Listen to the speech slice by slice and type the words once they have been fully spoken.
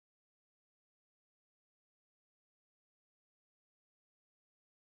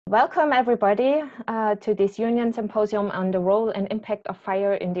Welcome everybody to this Union Symposium on the role and impact of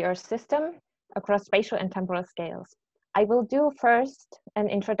fire in the Earth system across spatial and temporal scales. I will do first an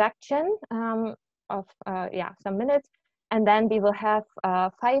introduction of some minutes, and then we will have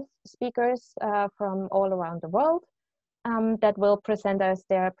 5 speakers from all around the world that will present us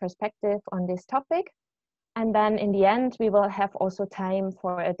their perspective on this topic. And then in the end, we will have also time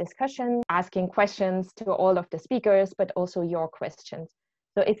for a discussion, asking questions to all of the speakers, but also your questions.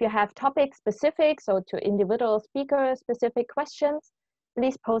 So if you have topic specific, so to individual speaker specific questions,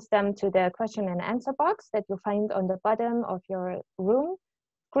 please post them to the question and answer box that you find on the bottom of your room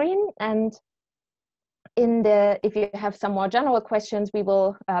screen. And if you have some more general questions, we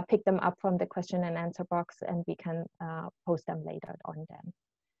will pick them up from the question and answer box, and we can post them later on then.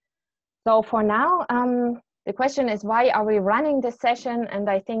 So for now, the question is, why are we running this session? And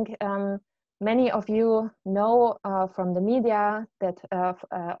I think many of you know from the media that,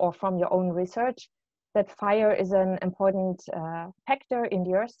 or from your own research, that fire is an important factor in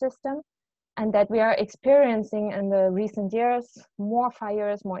the Earth system, and that we are experiencing in the recent years more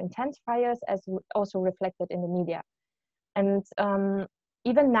fires, more intense fires, as also reflected in the media. And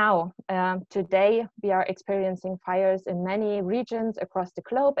even now, today, we are experiencing fires in many regions across the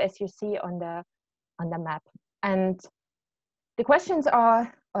globe, as you see on the map. And the questions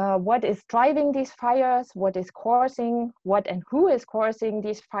are, what is driving these fires? What is causing, what and who is causing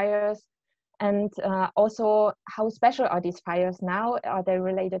these fires? And also, how special are these fires now? Are they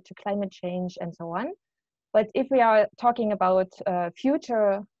related to climate change and so on? But if we are talking about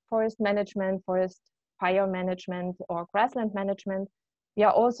future forest management, forest fire management, or grassland management, we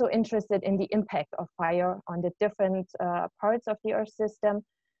are also interested in the impact of fire on the different parts of the Earth system.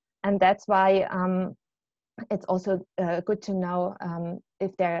 And that's why it's also good to know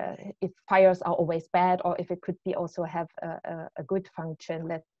if fires are always bad, or if it could be also have a good function,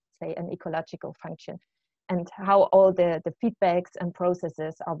 let's say an ecological function, and how all the feedbacks and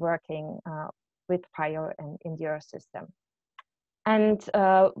processes are working with fire and in the Earth system. And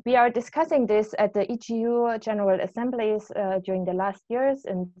we are discussing this at the EGU General Assemblies during the last years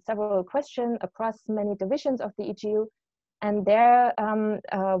in several questions across many divisions of the EGU. And there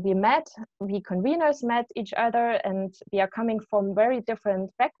we conveners met each other, and we are coming from very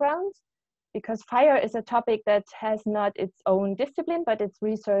different backgrounds, because fire is a topic that has not its own discipline, but it's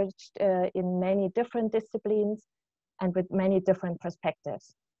researched in many different disciplines and with many different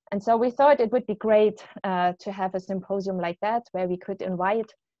perspectives. And so we thought it would be great to have a symposium like that, where we could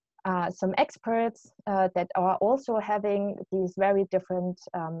invite some experts that are also having these very different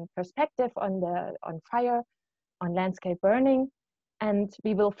perspectives on fire, on landscape burning. And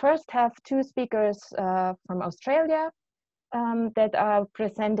we will first have 2 speakers from Australia that are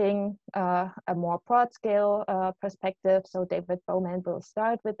presenting a more broad scale perspective. So David Bowman will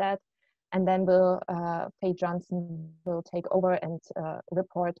start with that, and then Faye Johnson will take over and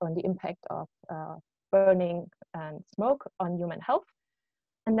report on the impact of burning and smoke on human health.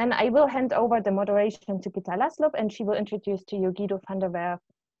 And then I will hand over the moderation to Peter Laszlo, and she will introduce to you Guido van der Werf,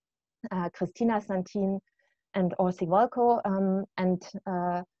 Christina Santin, and Orsi Volko, and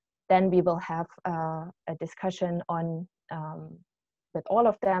then we will have a discussion on with all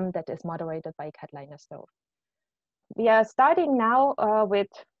of them that is moderated by Katalina Stove. We are starting now with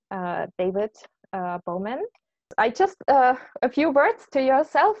David Bowman. I just a few words to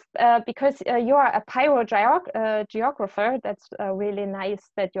yourself, because you are a pyrogeographer. That's really nice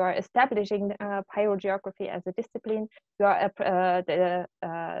that you are establishing pyrogeography as a discipline. You are the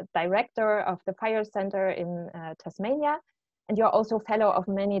director of the Fire Center in Tasmania, and you're also fellow of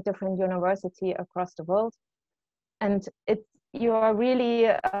many different universities across the world. And you are really,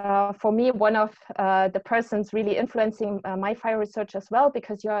 for me, one of the persons really influencing my fire research as well,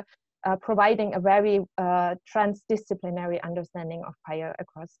 because you're providing a very transdisciplinary understanding of fire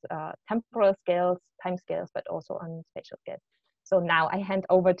across temporal scales, time scales, but also on spatial scales. So now I hand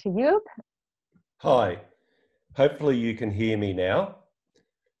over to you. Hi, hopefully you can hear me now.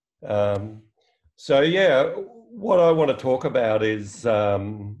 So yeah, what I want to talk about is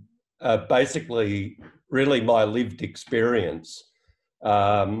basically really my lived experience.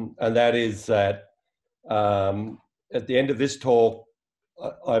 And that is that at the end of this talk,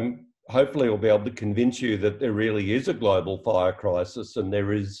 I'm hopefully will be able to convince you that there really is a global fire crisis, and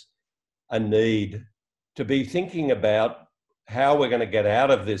there is a need to be thinking about how we're going to get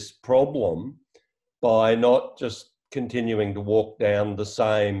out of this problem by not just continuing to walk down the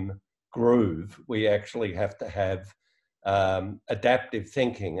same groove. We actually have to have adaptive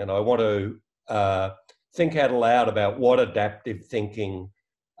thinking. And I want to think out loud about what adaptive thinking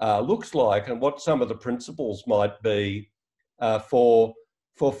looks like, and what some of the principles might be for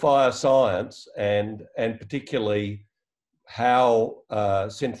for fire science and particularly how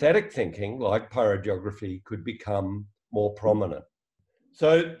synthetic thinking like pyrogeography could become more prominent.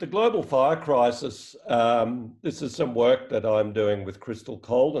 So the global fire crisis, this is some work that I'm doing with Crystal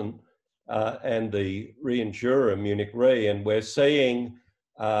Colden and the reinsurer Munich Re, and we're seeing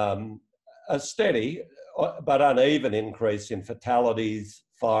a steady but uneven increase in fatalities,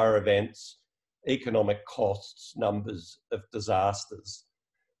 fire events, economic costs, numbers of disasters.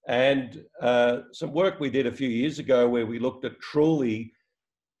 And some work we did a few years ago where we looked at truly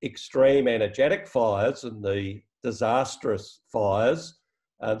extreme energetic fires and the disastrous fires,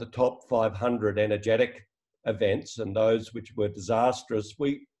 the top 500 energetic events and those which were disastrous.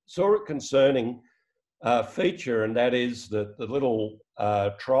 We saw a concerning feature, and that is that the little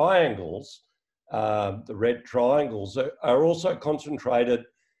triangles, the red triangles, are also concentrated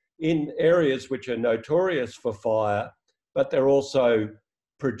in areas which are notorious for fire, but they're also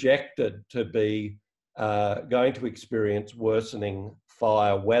projected to be going to experience worsening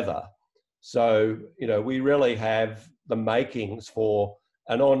fire weather. So, you know, we really have the makings for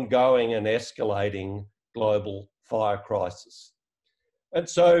an ongoing and escalating global fire crisis. And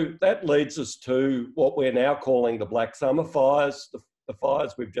so that leads us to what we're now calling the Black Summer fires, the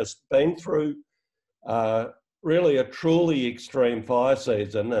fires we've just been through, really a truly extreme fire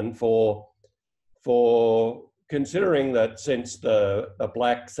season. And for considering that since the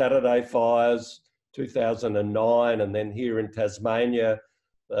Black Saturday fires, 2009, and then here in Tasmania,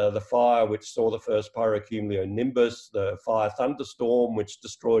 the fire which saw the first pyrocumulonimbus, the fire thunderstorm which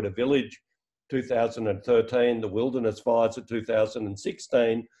destroyed a village, 2013, the wilderness fires of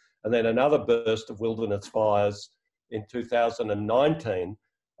 2016, and then another burst of wilderness fires in 2019.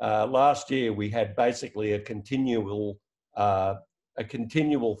 Last year, we had basically a continual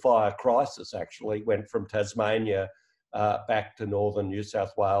fire crisis, actually, went from Tasmania back to northern New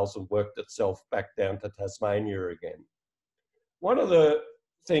South Wales and worked itself back down to Tasmania again. One of the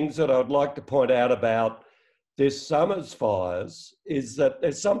things that I'd like to point out about this summer's fires is that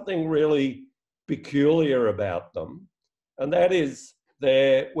there's something really peculiar about them, and that is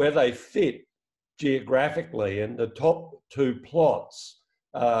where they fit geographically. In the top two plots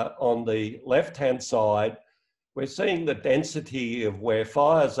on the left-hand side, we're seeing the density of where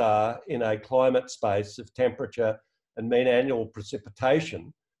fires are in a climate space of temperature and mean annual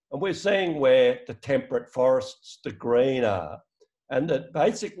precipitation. And we're seeing where the temperate forests, the green, are. And that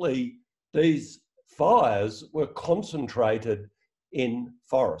basically these fires were concentrated in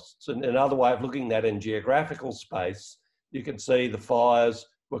forests. And another way of looking at that in geographical space, you can see the fires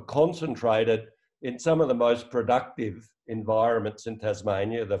were concentrated in some of the most productive environments in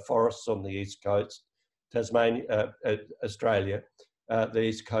Tasmania, the forests on the east coast, Tasmania, Australia, the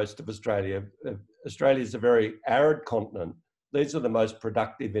east coast of Australia. Australia is a very arid continent. These are the most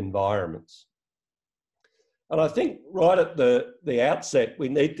productive environments. And I think right at the outset, we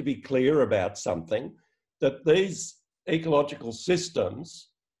need to be clear about something, that these ecological systems,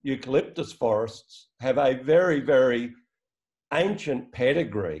 eucalyptus forests, have a very, very ancient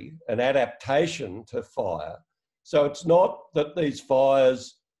pedigree and adaptation to fire. So it's not that these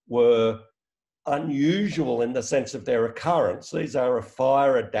fires were unusual in the sense of their occurrence. These are a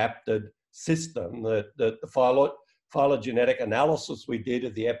fire-adapted system. The phylogenetic analysis we did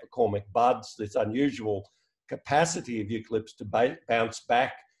of the epicormic buds, this unusual capacity of eucalypts to bounce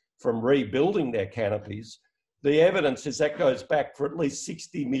back from rebuilding their canopies, the evidence is that goes back for at least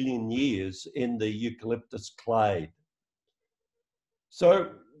 60 million years in the eucalyptus clade. So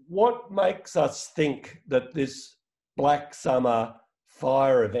what makes us think that this Black Summer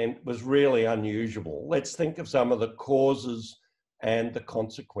fire event was really unusual? Let's think of some of the causes and the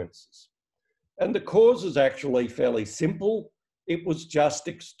consequences. And the cause is actually fairly simple. It was just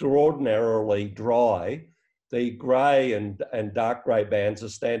extraordinarily dry. The grey and dark grey bands are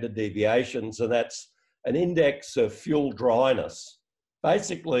standard deviations, and that's an index of fuel dryness.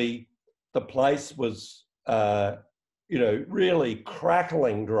 Basically, the place was, really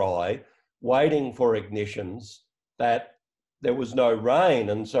crackling dry, waiting for ignitions, that there was no rain.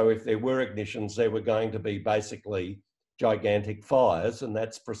 And so if there were ignitions, there were going to be basically gigantic fires. And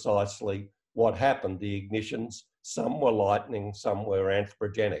that's precisely what happened. The ignitions, some were lightning, some were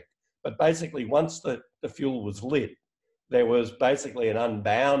anthropogenic. But basically, once the fuel was lit, there was basically an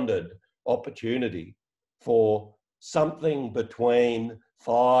unbounded opportunity for something between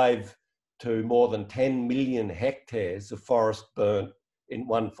 5 to more than 10 million hectares of forest burnt in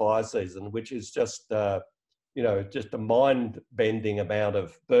one fire season, which is just, just a mind-bending amount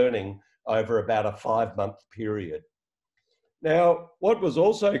of burning over about a 5-month period. Now, what was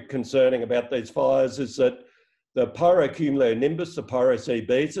also concerning about these fires is that The pyrocumulonimbus, the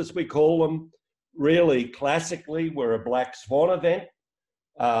pyroCBs as we call them, really classically were a black swan event.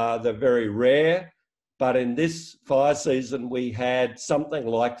 They're very rare, but in this fire season we had something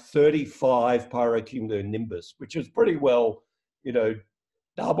like 35 pyrocumulonimbus, which is pretty well, you know,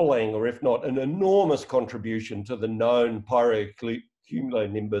 doubling, or if not an enormous contribution to the known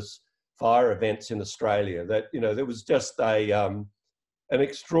pyrocumulonimbus fire events in Australia. That, you know, there was just an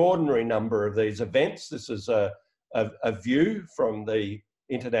extraordinary number of these events. This is a view from the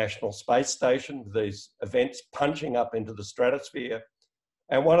International Space Station, these events punching up into the stratosphere.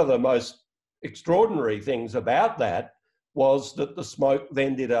 And one of the most extraordinary things about that was that the smoke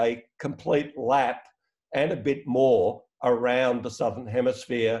then did a complete lap and a bit more around the Southern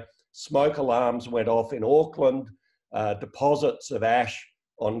Hemisphere. Smoke alarms went off in Auckland, deposits of ash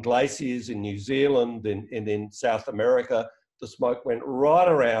on glaciers in New Zealand and in South America. The smoke went right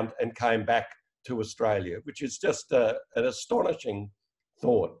around and came back to Australia, which is just an astonishing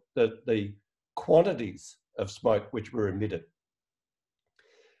thought, that the quantities of smoke which were emitted.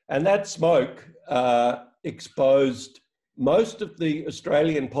 And that smoke exposed most of the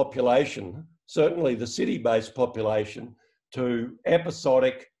Australian population, certainly the city-based population, to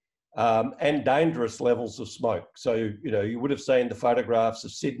episodic and dangerous levels of smoke. So, you know, you would have seen the photographs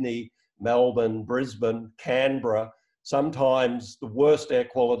of Sydney, Melbourne, Brisbane, Canberra. Sometimes the worst air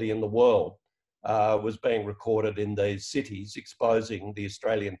quality in the world was being recorded in these cities, exposing the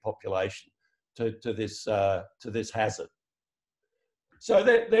Australian population to this hazard. So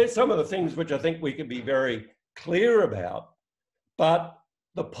there's some of the things which I think we can be very clear about, but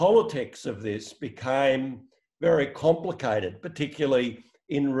the politics of this became very complicated, particularly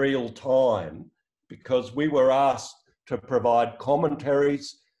in real time, because we were asked to provide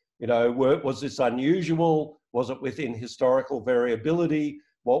commentaries. You know, was this unusual? Was it within historical variability?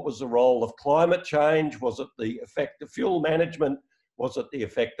 What was the role of climate change? Was it the effect of fuel management? Was it the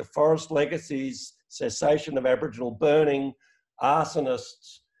effect of forest legacies, cessation of Aboriginal burning,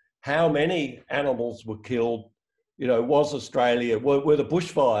 arsonists? How many animals were killed? You know, was Australia, were the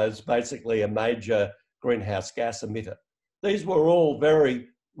bushfires basically a major greenhouse gas emitter? These were all very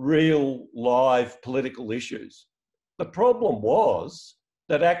real, live political issues. The problem was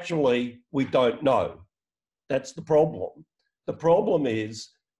that actually we don't know. That's the problem. The problem is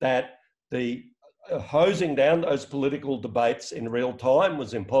that the hosing down those political debates in real time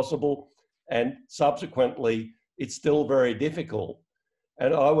was impossible, and subsequently it's still very difficult.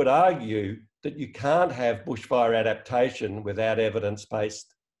 And I would argue that you can't have bushfire adaptation without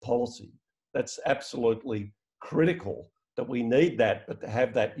evidence-based policy. That's absolutely critical, that we need that, but to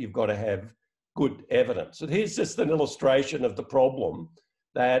have that, you've got to have good evidence. And here's just an illustration of the problem,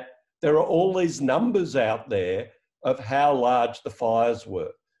 that there are all these numbers out there of how large the fires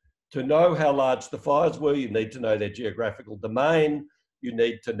were. To know how large the fires were, you need to know their geographical domain. You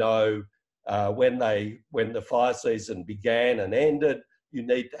need to know when the fire season began and ended. You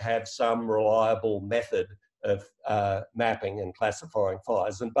need to have some reliable method of mapping and classifying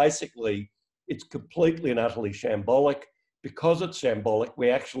fires. And basically, it's completely and utterly shambolic. Because it's shambolic, we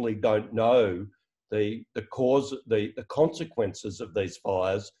actually don't know the consequences of these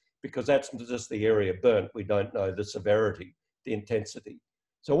fires, because that's just the area burnt. We don't know the severity, the intensity.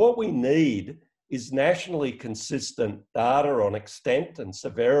 So what we need is nationally consistent data on extent and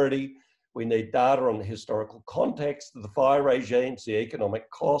severity. We need data on the historical context of the fire regimes, the economic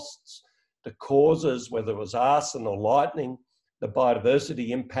costs, the causes, whether it was arson or lightning, the biodiversity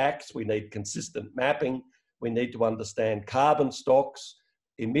impacts. We need consistent mapping. We need to understand carbon stocks,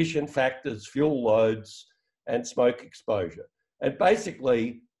 emission factors, fuel loads, and smoke exposure. And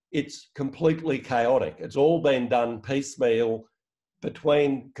basically, it's completely chaotic. It's all been done piecemeal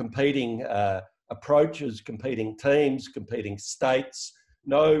between competing approaches, competing teams, competing states,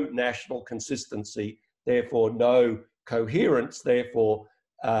 no national consistency, therefore no coherence, therefore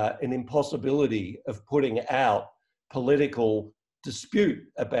an impossibility of putting out political dispute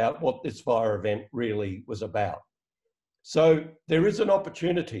about what this fire event really was about. So there is an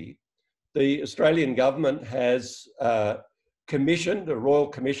opportunity. The Australian government has commissioned a Royal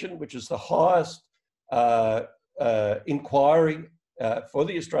Commission, which is the highest inquiry for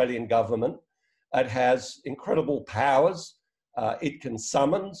the Australian government. It has incredible powers. It can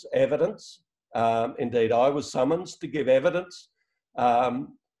summons evidence. Indeed, I was summoned to give evidence. And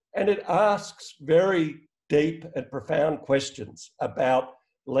it asks very deep and profound questions about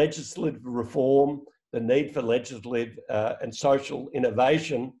legislative reform, the need for legislative and social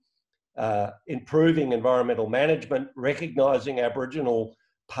innovation, improving environmental management, recognising Aboriginal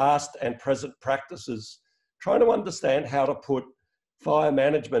past and present practices, trying to understand how to put fire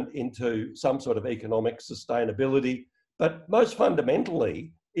management into some sort of economic sustainability, but most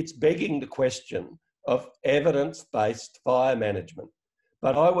fundamentally, it's begging the question of evidence-based fire management.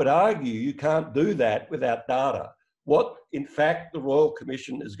 But I would argue you can't do that without data. What, in fact, the Royal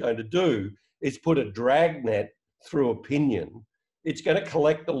Commission is going to do is put a dragnet through opinion. It's going to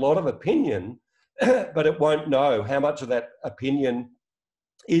collect a lot of opinion, but it won't know how much of that opinion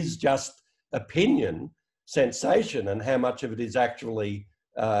is just opinion, sensation, and how much of it is actually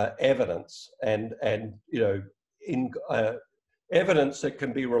evidence and evidence that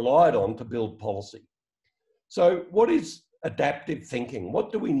can be relied on to build policy. So what is adaptive thinking?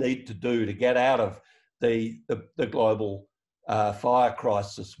 What do we need to do to get out of the global fire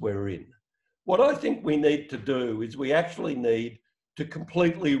crisis we're in? What I think we need to do is we actually need to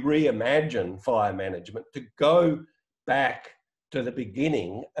completely reimagine fire management, to go back to the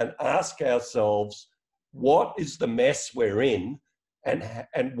beginning and ask ourselves, what is the mess we're in,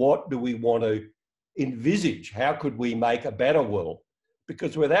 and what do we want to envisage? How could we make a better world?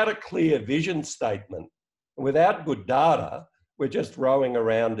 Because without a clear vision statement, without good data, we're just rowing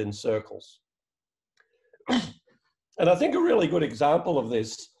around in circles. And I think a really good example of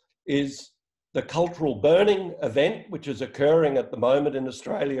this is the cultural burning event, which is occurring at the moment in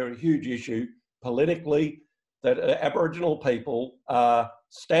Australia, a huge issue politically, that Aboriginal people are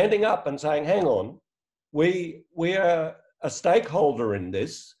standing up and saying, hang on, we are a stakeholder in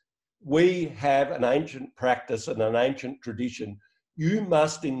this. We have an ancient practice and an ancient tradition. You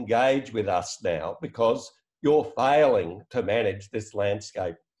must engage with us now because you're failing to manage this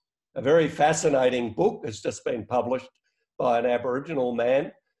landscape. A very fascinating book has just been published by an Aboriginal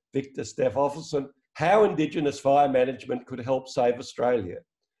man, Victor Steffofferson, How Indigenous Fire Management Could Help Save Australia.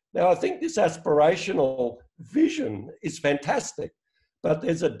 Now, I think this aspirational vision is fantastic, but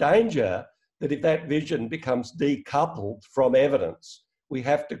there's a danger that if that vision becomes decoupled from evidence, we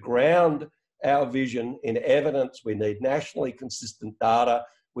have to ground our vision in evidence. We need nationally consistent data.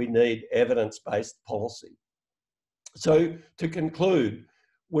 We need evidence-based policy. So to conclude,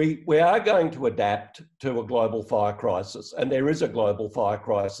 we are going to adapt to a global fire crisis, and there is a global fire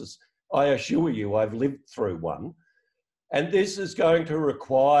crisis. I assure you, I've lived through one. And this is going to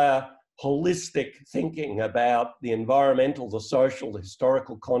require holistic thinking about the environmental, the social, the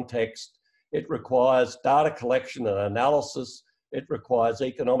historical context. It requires data collection and analysis. It requires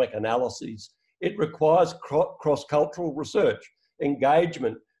economic analyses. It requires cross-cultural research,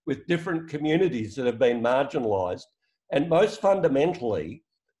 engagement with different communities that have been marginalised. And most fundamentally,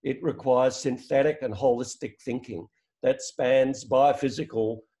 it requires synthetic and holistic thinking that spans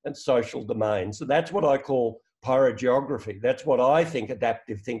biophysical and social domains. And that's what I call pyrogeography. That's what I think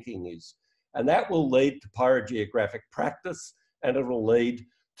adaptive thinking is. And that will lead to pyrogeographic practice, and it will lead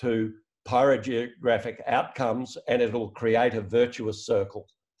to pyrogeographic outcomes, and it will create a virtuous circle.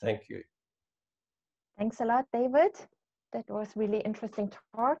 Thank you. Thanks a lot, David. That was really interesting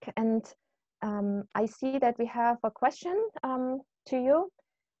talk. And I see that we have a question to you,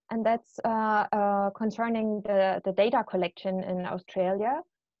 and that's concerning the data collection in Australia.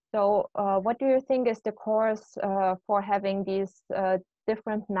 So what do you think is the cause for having these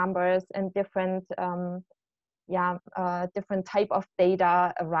different numbers and different different type of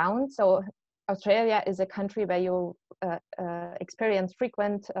data around? So Australia is a country where you experience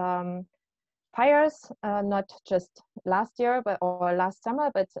frequent fires, not just last year or last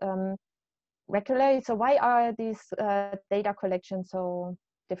summer, but regularly. So why are these data collections so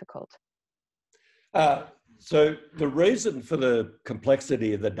difficult? So the reason for the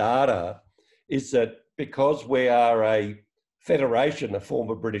complexity of the data is that because we are a federation of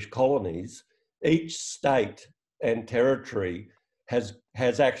former British colonies, each state and territory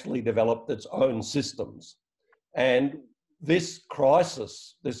has actually developed its own systems. And this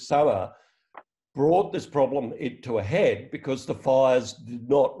crisis this summer brought this problem to a head because the fires did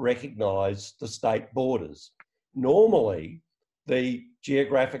not recognise the state borders. Normally, the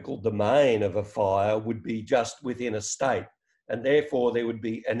geographical domain of a fire would be just within a state, and therefore there would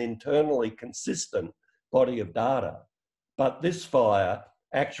be an internally consistent body of data. But this fire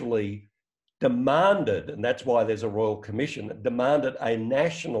actually demanded, and that's why there's a Royal Commission, demanded a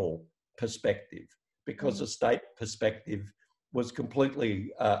national perspective because the state perspective was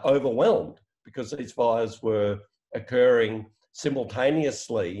completely overwhelmed because these fires were occurring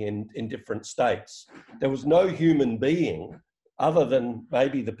simultaneously in different states. There was no human being other than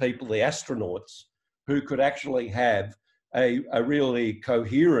maybe the people, the astronauts, who could actually have a really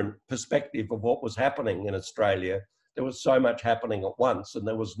coherent perspective of what was happening in Australia. There was so much happening at once, and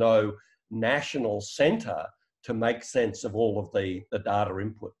there was no national centre to make sense of all of the data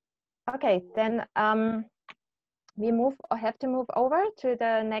input. Okay, then we move or have to move over to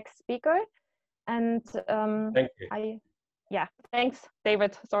the next speaker. And Thank you. yeah, thanks,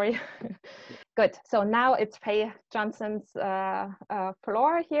 David. Sorry. Good. So now it's Faye Johnson's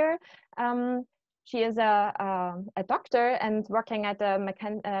floor here. She is a doctor and working at the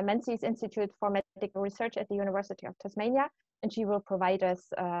Menzies Institute for Medical Research at the University of Tasmania, and she will provide us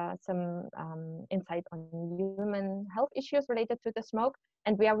some insight on human health issues related to the smoke.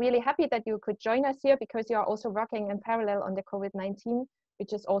 And we are really happy that you could join us here because you are also working in parallel on the COVID-19,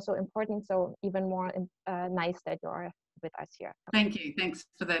 which is also important. So even more nice that you're with us here. Thank you. Thanks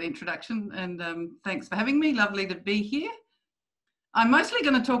for that introduction, and thanks for having me. Lovely to be here. I'm mostly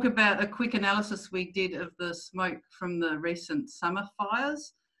going to talk about a quick analysis we did of the smoke from the recent summer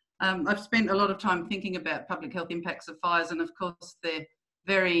fires. I've spent a lot of time thinking about public health impacts of fires, and of course there are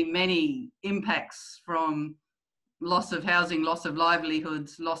very many impacts, from loss of housing, loss of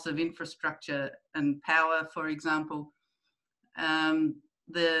livelihoods, loss of infrastructure and power, for example.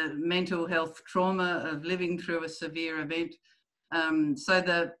 The mental health trauma of living through a severe event. So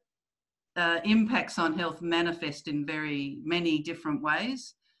the impacts on health manifest in very many different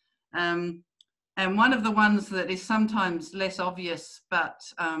ways. And one of the ones that is sometimes less obvious but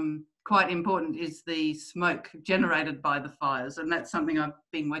quite important is the smoke generated by the fires, and that's something I've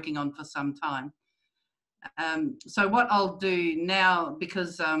been working on for some time. So what I'll do now,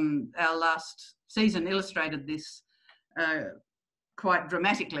 because our last season illustrated this quite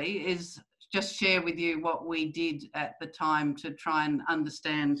dramatically, is just share with you what we did at the time to try and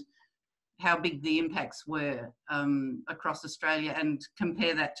understand how big the impacts were across Australia and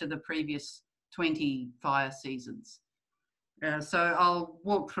compare that to the previous 20 fire seasons. So I'll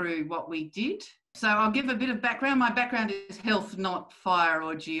walk through what we did. So I'll give a bit of background. My background is health, not fire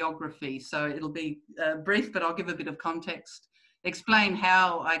or geography. So it'll be brief, but I'll give a bit of context, explain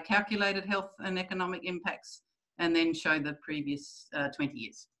how I calculated health and economic impacts, and then show the previous 20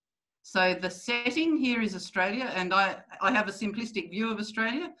 years. So the setting here is Australia, and I have a simplistic view of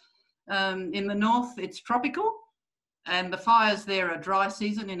Australia. In the north, it's tropical, and the fires there are dry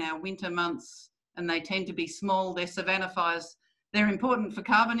season in our winter months, and they tend to be small. They're savanna fires. They're important for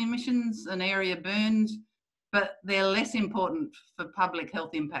carbon emissions, an area burned, but they're less important for public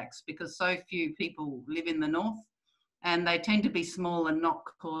health impacts because so few people live in the north, and they tend to be small and not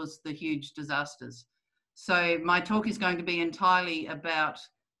cause the huge disasters. So my talk is going to be entirely about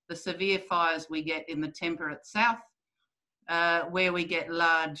the severe fires we get in the temperate south, where we get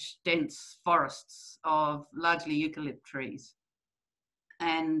large, dense forests of largely eucalypt trees.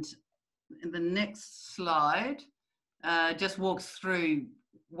 And the next slide just walks through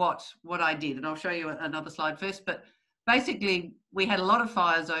what I did, and I'll show you another slide first. But basically, we had a lot of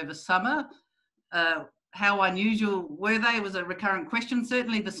fires over summer. How unusual were they was a recurrent question.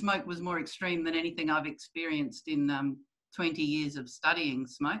 Certainly the smoke was more extreme than anything I've experienced in 20 years of studying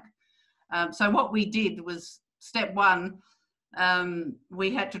smoke. So what we did was, step one,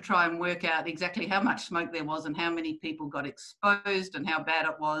 we had to try and work out exactly how much smoke there was and how many people got exposed and how bad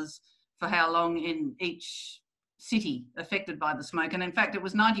it was for how long in each city affected by the smoke. And in fact, it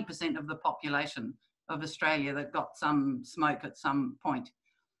was 90% of the population of Australia that got some smoke at some point.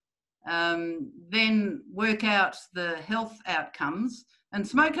 Then work out the health outcomes. And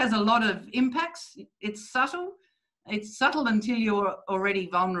smoke has a lot of impacts. It's subtle. It's subtle until you're already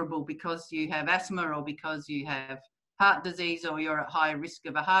vulnerable because you have asthma or because you have heart disease or you're at high risk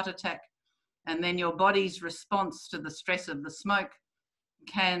of a heart attack. And then your body's response to the stress of the smoke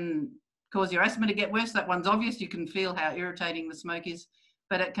can cause your asthma to get worse. That one's obvious. You can feel how irritating the smoke is,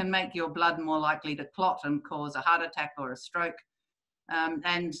 but it can make your blood more likely to clot and cause a heart attack or a stroke.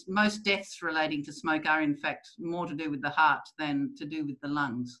 And most deaths relating to smoke are in fact more to do with the heart than to do with the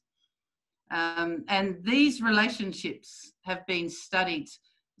lungs. And these relationships have been studied.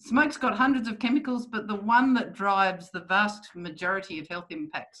 Smoke's got hundreds of chemicals, but the one that drives the vast majority of health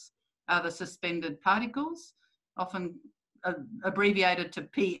impacts are the suspended particles, often abbreviated to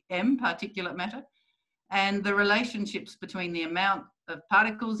PM, particulate matter. And the relationships between the amount of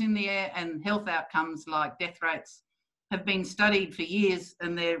particles in the air and health outcomes like death rates have been studied for years,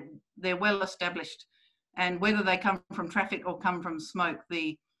 and they're well established. And whether they come from traffic or come from smoke,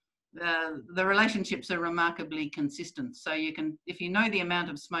 the relationships are remarkably consistent. So you can, if you know the amount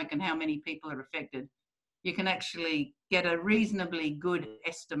of smoke and how many people are affected, you can actually get a reasonably good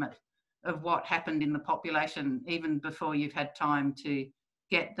estimate of what happened in the population even before you've had time to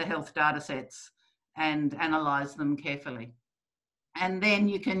get the health data sets and analyse them carefully. And then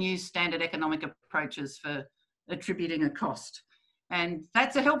you can use standard economic approaches for attributing a cost. And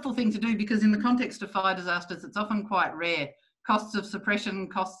that's a helpful thing to do because in the context of fire disasters, it's often quite rare. Costs of suppression,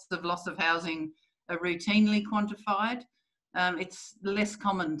 costs of loss of housing are routinely quantified. It's less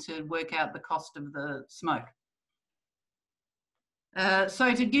common to work out the cost of the smoke.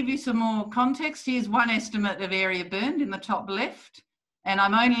 So to give you some more context, here's one estimate of area burned in the top left, and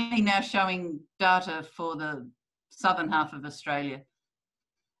I'm only now showing data for the southern half of Australia.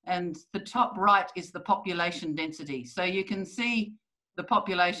 And the top right is the population density. So you can see the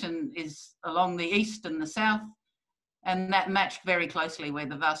population is along the east and the south, and that matched very closely where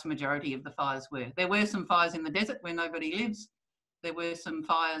the vast majority of the fires were. There were some fires in the desert where nobody lives. There were some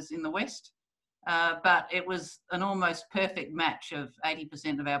fires in the west, but it was an almost perfect match of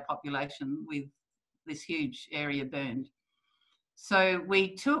 80% of our population with this huge area burned. So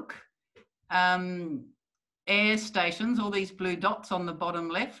we took air stations, all these blue dots on the bottom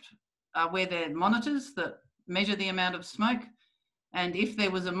left, where they're monitors that measure the amount of smoke. And if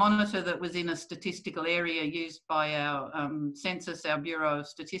there was a monitor that was in a statistical area used by our census, our Bureau of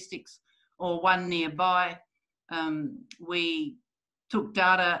Statistics, or one nearby, we took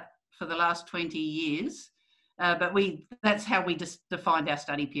data for the last 20 years. But that's how we just defined our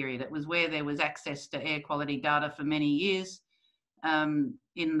study period. It was where there was access to air quality data for many years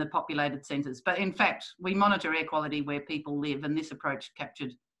in the populated centres. But in fact, we monitor air quality where people live, and this approach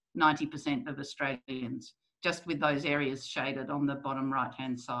captured 90% of Australians, just with those areas shaded on the bottom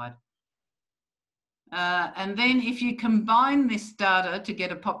right-hand side. And then if you combine this data to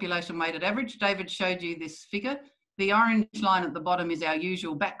get a population weighted average, David showed you this figure. The orange line at the bottom is our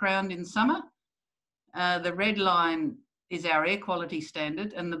usual background in summer. The red line is our air quality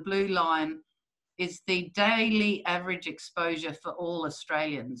standard, and the blue line is the daily average exposure for all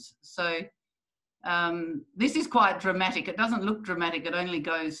Australians. So this is quite dramatic. It doesn't look dramatic, it only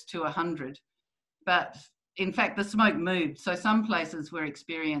goes to 100. But in fact, the smoke moved. So some places were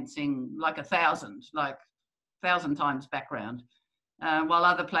experiencing like 1,000, like 1,000 times background, while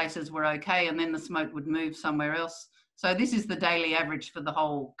other places were okay, and then the smoke would move somewhere else. So this is the daily average for the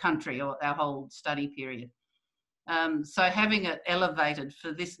whole country, or our whole study period. So having it elevated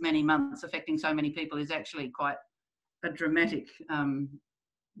for this many months, affecting so many people, is actually quite a dramatic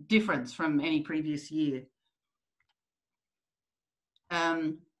difference from any previous year.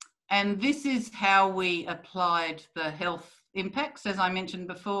 And this is how we applied the health impacts. As I mentioned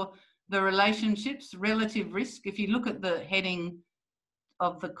before, the relationships, relative risk. If you look at the heading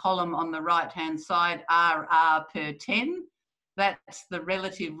of the column on the right-hand side, RR per 10, that's the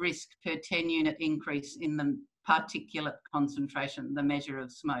relative risk per 10 unit increase in the particulate concentration, the measure of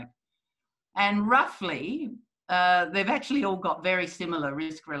smoke. And roughly, they've actually all got very similar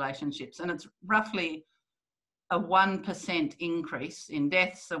risk relationships, and it's roughly a 1% increase in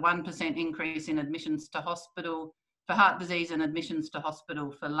deaths, a 1% increase in admissions to hospital for heart disease and admissions to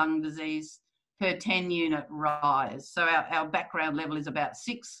hospital for lung disease per 10 unit rise. So our background level is about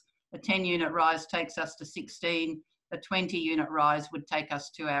 6. A 10 unit rise takes us to 16. A 20 unit rise would take us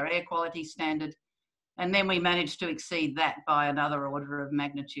to our air quality standard. And then we managed to exceed that by another order of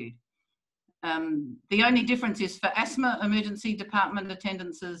magnitude. The only difference is for asthma emergency department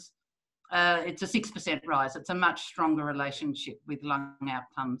attendances, it's a 6% rise. It's a much stronger relationship with lung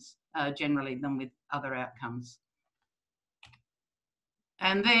outcomes generally than with other outcomes.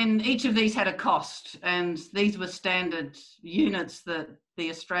 And then each of these had a cost, and these were standard units that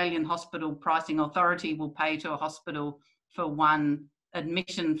the Australian Hospital Pricing Authority will pay to a hospital for one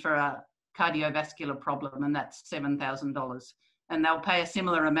admission for a cardiovascular problem, and that's $7,000. And they'll pay a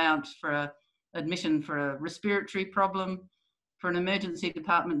similar amount for an admission for a respiratory problem. For an emergency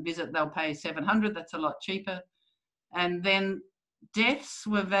department visit, they'll pay $700. That's a lot cheaper. And then deaths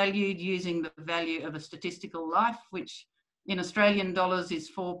were valued using the value of a statistical life, which in Australian dollars is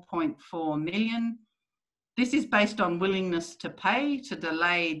 4.4 million. This is based on willingness to pay to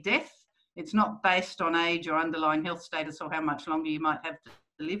delay death. It's not based on age or underlying health status or how much longer you might have to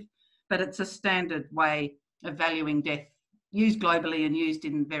live, but it's a standard way of valuing death, used globally and used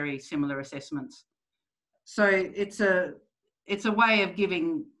in very similar assessments. So it's a way of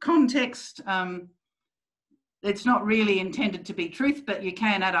giving context. It's not really intended to be truth, but you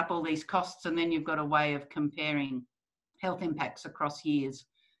can add up all these costs, and then you've got a way of comparing health impacts across years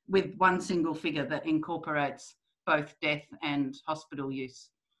with one single figure that incorporates both death and hospital use.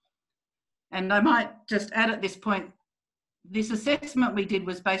 And I might just add at this point, this assessment we did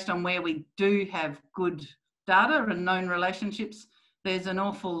was based on where we do have good data and known relationships. There's an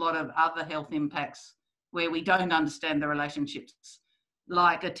awful lot of other health impacts where we don't understand the relationships,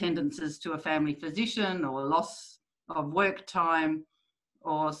 like attendances to a family physician or loss of work time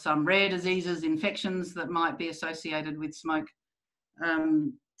or some rare diseases, infections that might be associated with smoke.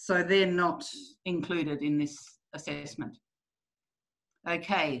 So they're not included in this assessment.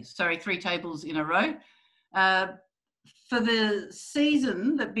 Okay, sorry, 3 tables in a row. For the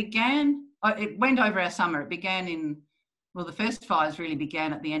season that began, it went over our summer. It began in, well, the first fires really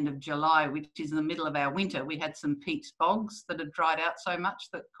began at the end of July, which is in the middle of our winter. We had some peat bogs that had dried out so much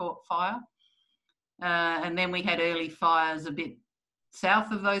that caught fire. And then we had early fires a bit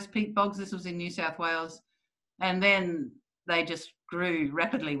south of those peat bogs. This was in New South Wales. And then they just grew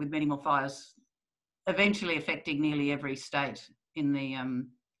rapidly with many more fires, eventually affecting nearly every state in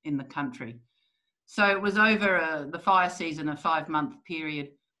the country. So it was over the fire season, a 5-month period.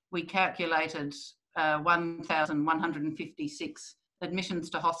 We calculated 1,156 admissions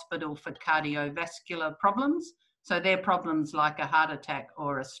to hospital for cardiovascular problems. So they're problems like a heart attack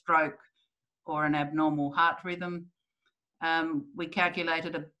or a stroke or an abnormal heart rhythm. We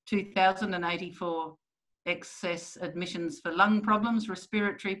calculated 2,084 excess admissions for lung problems,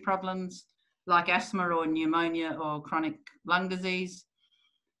 respiratory problems like asthma or pneumonia or chronic lung disease.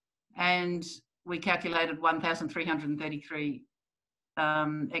 And we calculated 1,333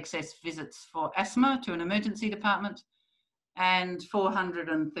 excess visits for asthma to an emergency department and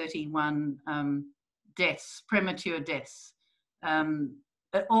 431 deaths, premature deaths,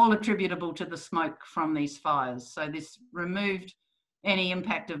 all attributable to the smoke from these fires. So this removed any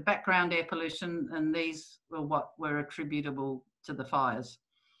impact of background air pollution, and these were what were attributable to the fires.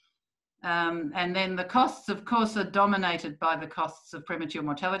 And then the costs, of course, are dominated by the costs of premature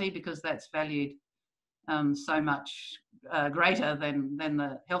mortality because that's valued so much greater than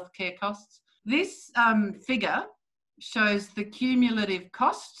the healthcare costs. This figure shows the cumulative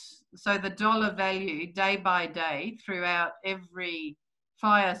costs, so the dollar value day by day throughout every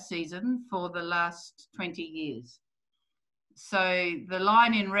fire season for the last 20 years. So the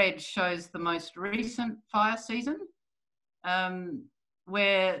line in red shows the most recent fire season,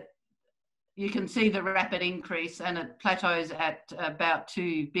 where you can see the rapid increase, and it plateaus at about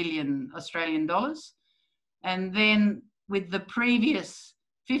 2 billion Australian dollars. And then with the previous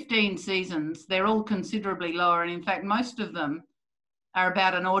 15 seasons, they're all considerably lower. And in fact, most of them are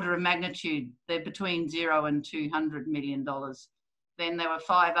about an order of magnitude. They're between $0 and $200 million. Then there were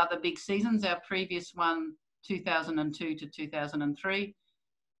 5 other big seasons. Our previous one, 2002 to 2003.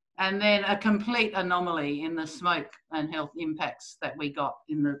 And then a complete anomaly in the smoke and health impacts that we got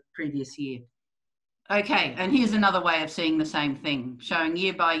in the previous year. Okay, and here's another way of seeing the same thing, showing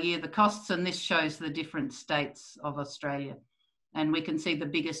year by year the costs, and this shows the different states of Australia. And we can see the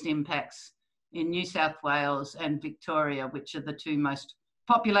biggest impacts in New South Wales and Victoria, which are the 2 most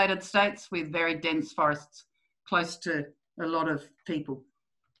populated states with very dense forests close to a lot of people.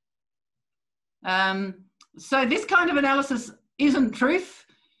 So this kind of analysis isn't truth.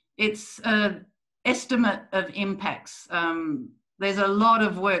 It's an estimate of impacts. There's a lot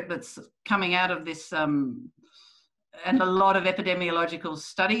of work that's coming out of this and a lot of epidemiological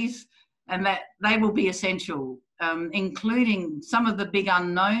studies, and that they will be essential, including some of the big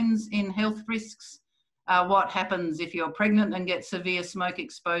unknowns in health risks. What happens if you're pregnant and get severe smoke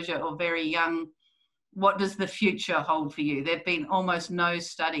exposure or very young? What does the future hold for you? There have been almost no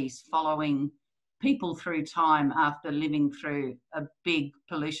studies following people through time after living through a big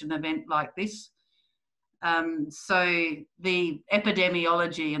pollution event like this. So the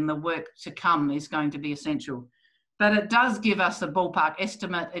epidemiology and the work to come is going to be essential. But it does give us a ballpark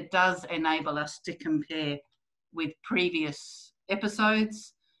estimate. It does enable us to compare with previous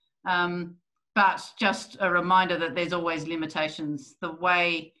episodes. But just a reminder that there's always limitations. The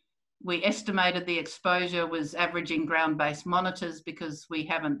way we estimated the exposure was averaging ground-based monitors because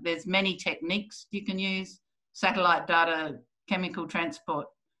there's many techniques you can use, satellite data, chemical transport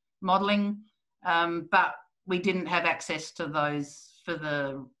modelling, but we didn't have access to those for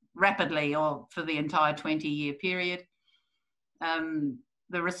the rapidly or for the entire 20-year period.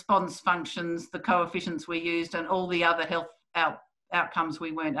 The response functions, the coefficients we used, and all the other health outcomes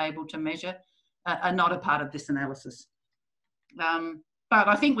we weren't able to measure are not a part of this analysis. But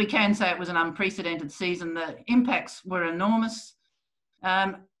I think we can say it was an unprecedented season. The impacts were enormous.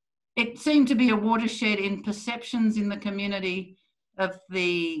 It seemed to be a watershed in perceptions in the community of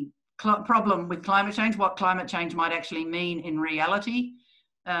the problem with climate change, what climate change might actually mean in reality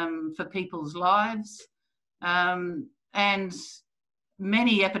for people's lives. And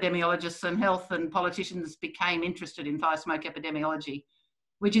many epidemiologists and health and politicians became interested in fire smoke epidemiology,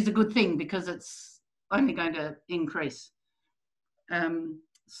 which is a good thing because it's only going to increase.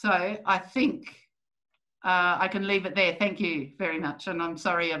 So I think I can leave it there. Thank you very much. And I'm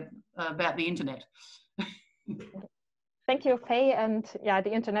sorry about the internet. Thank you, Faye. And yeah,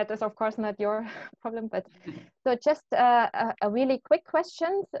 the internet is of course not your problem, but so just a really quick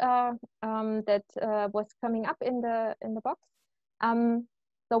question that was coming up in the box.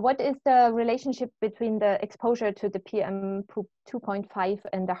 So what is the relationship between the exposure to the PM 2.5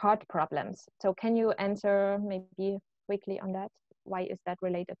 and the heart problems? So can you answer maybe quickly on that? Why is that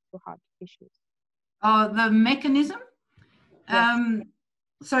related to heart issues? Oh, the mechanism? Yes.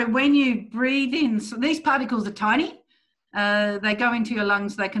 So when you breathe in, so these particles are tiny. They go into your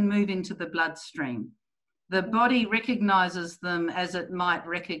lungs, they can move into the bloodstream. The body recognizes them as it might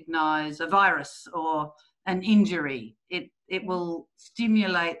recognize a virus or an injury. It will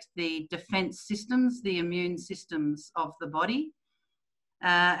stimulate the defense systems, the immune systems of the body.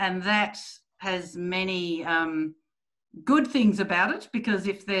 And that has many good things about it, because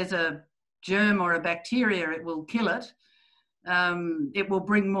if there's a germ or a bacteria, it will kill it. It will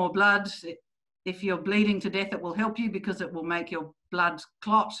bring more blood. If you're bleeding to death, it will help you because it will make your blood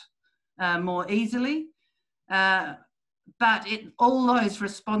clot more easily. But all those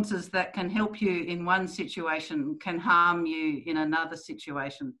responses that can help you in one situation can harm you in another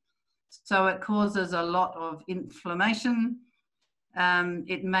situation. So it causes a lot of inflammation.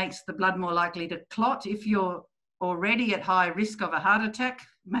 It makes the blood more likely to clot. If you're already at high risk of a heart attack,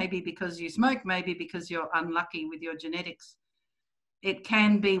 maybe because you smoke, maybe because you're unlucky with your genetics, it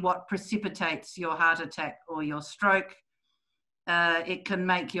can be what precipitates your heart attack or your stroke. It can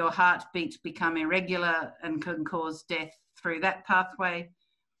make your heartbeat become irregular and can cause death through that pathway.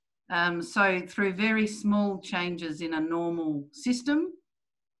 So through very small changes in a normal system,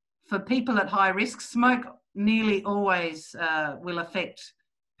 for people at high risk, smoke nearly always will affect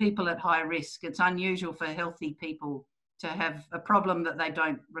people at high risk. It's unusual for healthy people to have a problem that they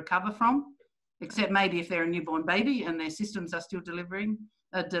don't recover from, except maybe if they're a newborn baby and their systems are still developing.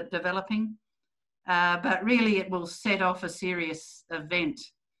 But really it will set off a serious event.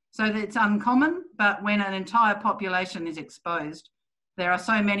 So it's uncommon, but when an entire population is exposed, there are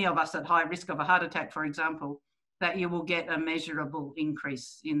so many of us at high risk of a heart attack, for example, that you will get a measurable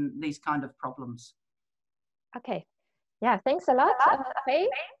increase in these kind of problems. Okay. Yeah, thanks a lot, Faye.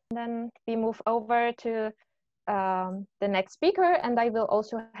 Then we move over to the next speaker, and I will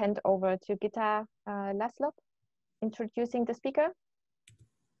also hand over to Gitta Laszlo, introducing the speaker.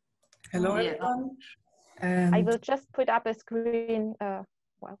 Hello, everyone. I will just put up a screen.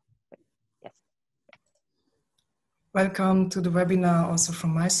 Yes. Welcome to the webinar also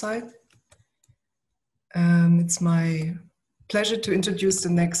from my side. It's my pleasure to introduce the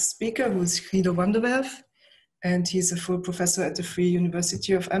next speaker, who is Guido van der Werf, and he's a full professor at the Free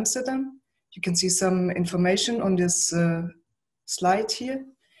University of Amsterdam. You can see some information on this slide here.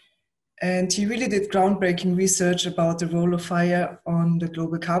 And he really did groundbreaking research about the role of fire on the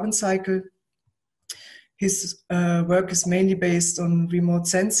global carbon cycle. His work is mainly based on remote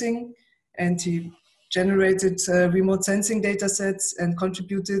sensing, and he generated remote sensing data sets and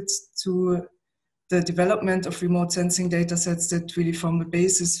contributed to the development of remote sensing data sets that really form the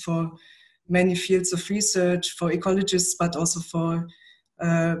basis for many fields of research, for ecologists, but also for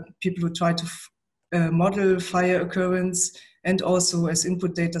people who try to model fire occurrence, and also as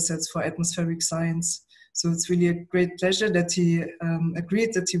input data sets for atmospheric science. So it's really a great pleasure that he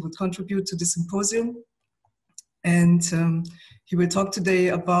agreed that he would contribute to this symposium. And he will talk today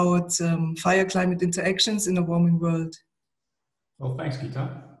about fire-climate interactions in a warming world. Well, thanks,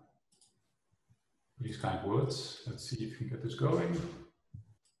 Gita. These kind words. Let's see if we can get this going.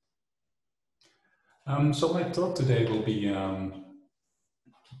 So my talk today will be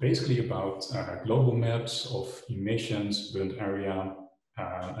basically about global maps of emissions, burnt area,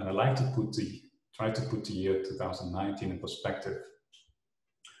 and I like to try to put the year 2019 in perspective.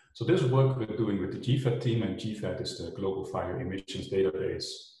 So this work we're doing with the GFAD team, and GFAD is the Global Fire Emissions Database.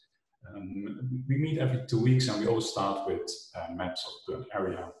 We meet every 2 weeks, and we always start with maps of burnt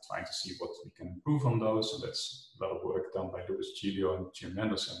area, trying to see what we can improve on those. And that's a lot of work done by Louis Giglio and Jim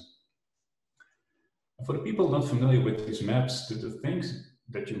Anderson. And for the people not familiar with these maps, the things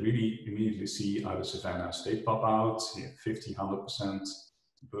that you really immediately see are the savannas. They pop out, 50, 100%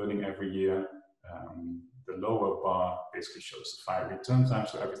 burning every year. The lower bar basically shows the fire return time,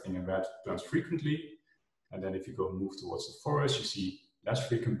 so everything in red burns frequently. And then if you go move towards the forest, you see less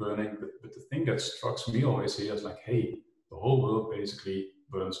frequent burning. But the thing that strikes me always here is like, hey, the whole world basically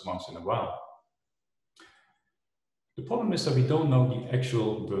burns once in a while. The problem is that we don't know the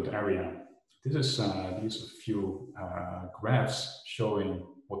actual burnt area. This is these are a few graphs showing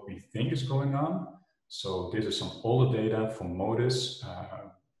what we think is going on. So this is some older data from MODIS.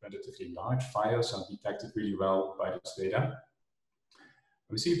 Relatively large fires are detected really well by this data.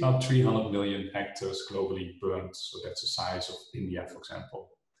 We see about 300 million hectares globally burned, so that's the size of India, for example.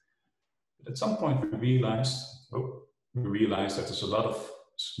 But at some point we realized that there's a lot of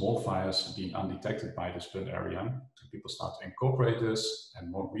small fires being undetected by this burnt area. So people start to incorporate this,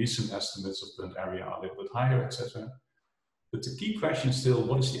 and more recent estimates of burnt area are a little bit higher, etc. But the key question is still,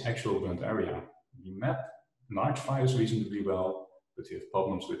 what is the actual burnt area? We map large fires reasonably well, but we have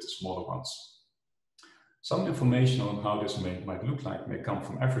problems with the smaller ones. Some information on how this might look like may come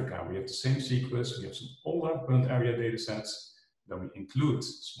from Africa. We have the same sequence, we have some older burnt area data sets, then we include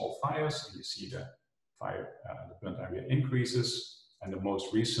small fires, and you see the burnt area increases, and the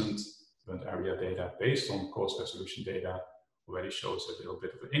most recent burnt area data based on coarse resolution data already shows a little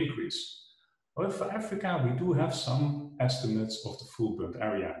bit of an increase. However, for Africa, we do have some estimates of the full burnt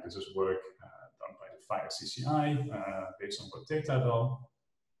area. This is work done by the Fire CCI based on Coté level.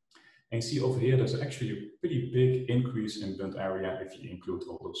 And you see over here, there's actually a pretty big increase in burnt area if you include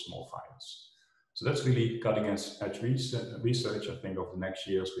all those small fires. So that's really cutting edge research. I think over the next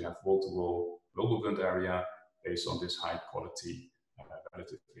years, we have wall-to-wall global burnt area based on this high quality,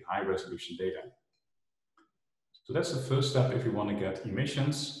 relatively high resolution data. So that's the first step if you want to get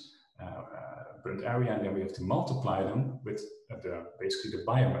emissions, burnt area, and then we have to multiply them with basically the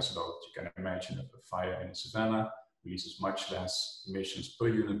biomass load. You can imagine that a fire in a savanna releases much less emissions per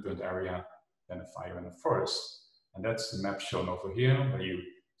unit burnt area than a fire in a forest. And that's the map shown over here, where you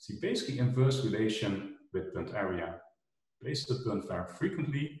see basically inverse relation with burnt area. Places that burn very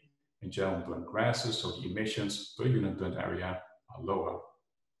frequently, in general burn grasses, so the emissions per unit burnt area are lower.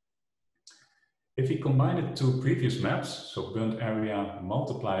 If we combine the two previous maps, so burnt area,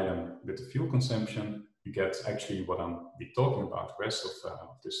 multiply them with the fuel consumption, you get actually what I'm talking about. The rest of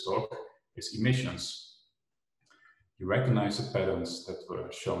this talk is emissions. You recognize the patterns that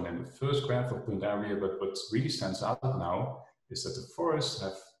were shown in the first graph of burnt area, but what really stands out now is that the forests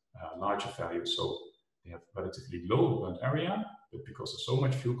have larger values. So they have relatively low burnt area, but because of so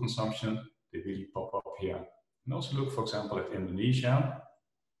much fuel consumption, they really pop up here. And also look, for example, at Indonesia,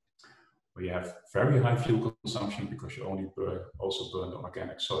 where you have very high fuel consumption because you only also burn the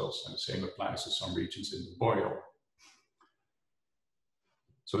organic soils. And the same applies to some regions in the boreal.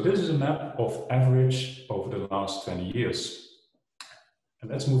 So this is a map of average over the last 20 years.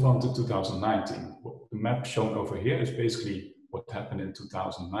 And let's move on to 2019. The map shown over here is basically what happened in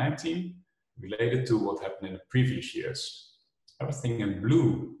 2019 related to what happened in the previous years. Everything in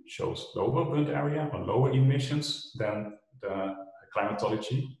blue shows lower burnt area or lower emissions than the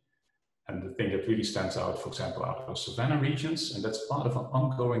climatology. And the thing that really stands out, for example, out of savanna regions, and that's part of an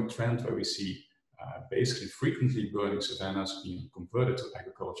ongoing trend where we see basically frequently burning savannas being converted to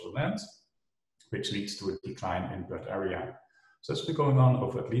agricultural land, which leads to a decline in burnt area. So that's been going on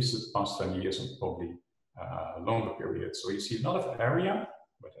over at least the past 20 years and probably a longer period. So you see a lot of area,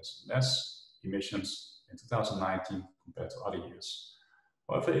 but there's less emissions in 2019 compared to other years.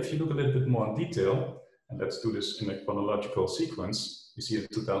 However, if you look a little bit more in detail, and let's do this in a chronological sequence, you see in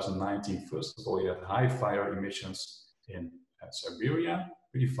 2019, first of all, you had high fire emissions in Siberia,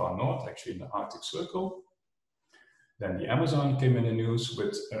 pretty far north, actually in the Arctic Circle. Then the Amazon came in the news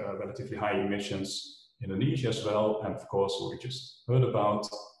with relatively high emissions, Indonesia as well, and of course, what we just heard about,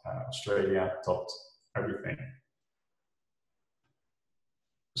 Australia topped everything.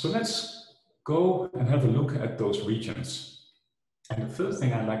 So let's go and have a look at those regions. And the first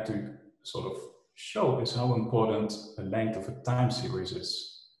thing I'd like to sort of show is how important the length of a time series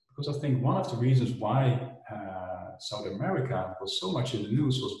is. Because I think one of the reasons why South America was so much in the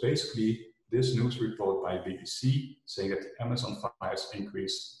news was basically this news report by BBC saying that the Amazon fires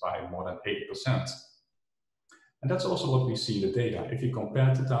increased by more than 80%. And that's also what we see in the data. If you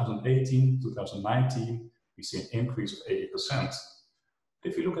compare 2018, 2019, we see an increase of 80%.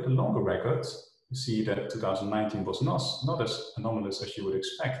 If you look at the longer record, you see that 2019 was not as anomalous as you would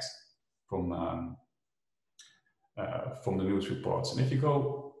expect from the news reports. And if you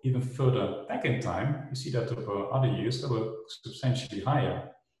go even further back in time, you see that there were other years that were substantially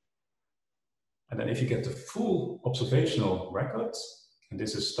higher. And then if you get the full observational records, and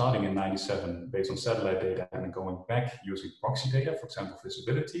this is starting in 97 based on satellite data and going back using proxy data, for example,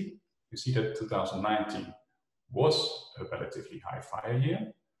 visibility, you see that 2019 was a relatively high fire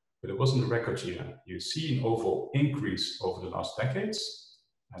year, but it wasn't a record year. You see an overall increase over the last decades,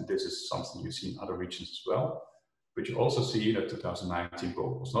 and this is something you see in other regions as well. But you also see that 2019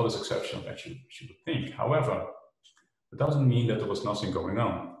 was not as exceptional as you would think. However, it doesn't mean that there was nothing going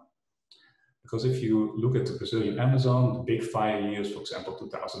on. Because if you look at the Brazilian Amazon, the big fire years, for example,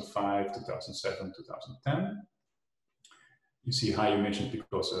 2005, 2007, 2010, you see high emissions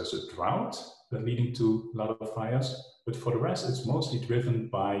because there's a drought that leading to a lot of fires. But for the rest, it's mostly driven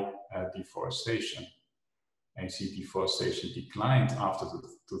by deforestation. And you see deforestation declined after the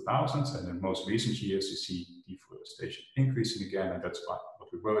 2000s, and in most recent years, you see deforestation increasing again, and that's what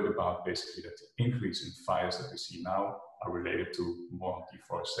we're worried about basically that the increase in fires that we see now are related to more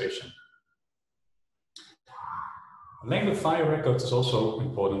deforestation. The length of fire records is also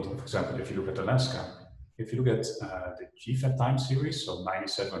important. For example, if you look at Alaska, if you look at the GFAT time series, so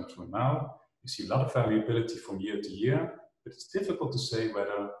 97 to now, you see a lot of variability from year to year, but it's difficult to say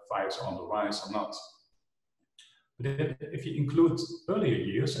whether fires are on the rise or not. But if you include earlier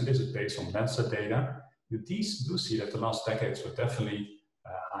years, and this is based on Landsat data, you do see that the last decades were definitely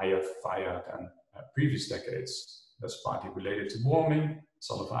higher fire than previous decades. That's partly related to warming.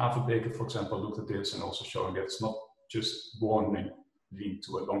 Son of Averbaker, for example, looked at this and also showing that it's not just warming leading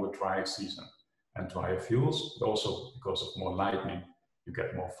to a longer dry season and drier fuels, but also because of more lightning, you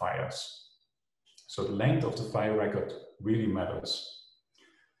get more fires. So the length of the fire record really matters.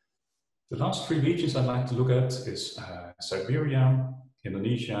 The last three regions I'd like to look at is Siberia,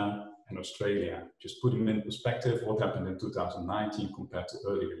 Indonesia, and Australia. Just put them in perspective, what happened in 2019 compared to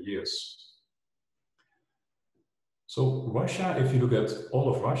earlier years. So Russia, if you look at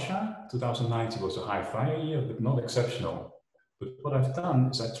all of Russia, 2019 was a high fire year, but not exceptional. But what I've done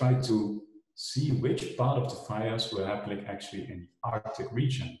is I tried to see which part of the fires were happening actually in the Arctic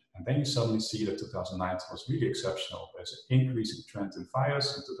region. And then you suddenly see that 2019 was really exceptional. There's an increasing trend in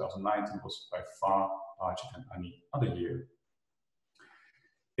fires, and 2019 was by far larger than any other year.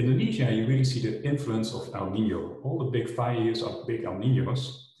 In Indonesia, you really see the influence of El Nino. All the big fire years are big El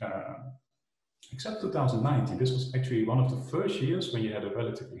Ninos, except 2019. This was actually one of the first years when you had a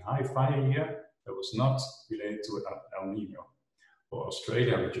relatively high fire year that was not related to El Nino. For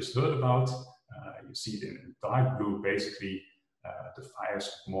Australia, we just heard about, you see it in dark blue, basically the fires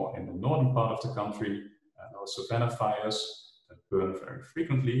more in the northern part of the country, also savanna fires that burn very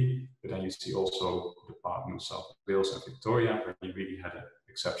frequently, but then you see also the part New South Wales and Victoria where you really had an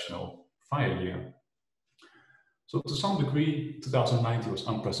exceptional fire year. So to some degree, 2019 was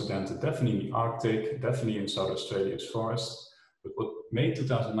unprecedented, definitely in the Arctic, definitely in South Australia's forests, but what made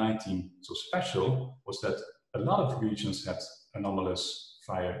 2019 so special was that a lot of regions had anomalous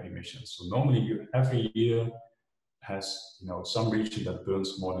fire emissions. So normally every year has some region that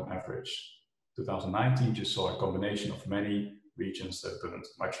burns more than average. 2019 just saw a combination of many regions that burned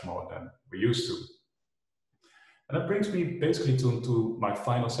much more than we used to. And that brings me basically to my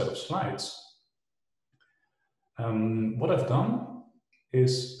final set of slides. What I've done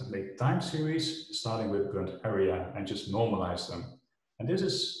is make time series starting with burnt area and just normalize them. And this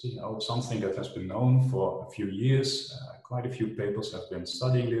is something that has been known for a few years. Quite a few papers have been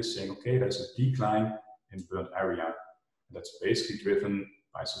studying this, saying, okay, there's a decline in burnt area. And that's basically driven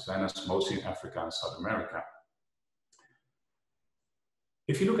by savannas, mostly in Africa and South America.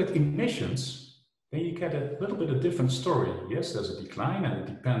 If you look at emissions, then you get a little bit of a different story. Yes, there's a decline, and it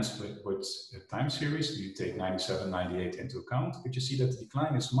depends with time series. You take 97, 98 into account, but you see that the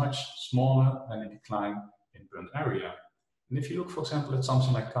decline is much smaller than the decline in burnt area. And if you look, for example, at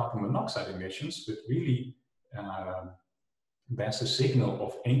something like carbon monoxide emissions, which really bears a signal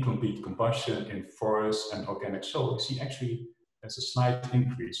of incomplete combustion in forests and organic soil, you see actually there's a slight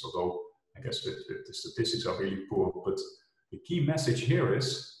increase, although I guess the statistics are really poor. But the key message here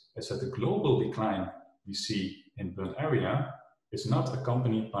is that the global decline we see in burnt area is not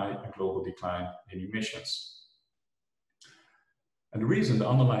accompanied by a global decline in emissions. And the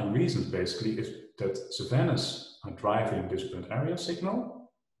underlying reason basically is that savannas are driving this burnt area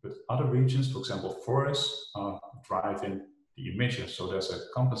signal, but other regions, for example, forests, are driving the emissions. So there's a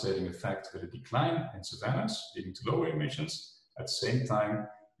compensating effect with a decline in savannas, leading to lower emissions. At the same time,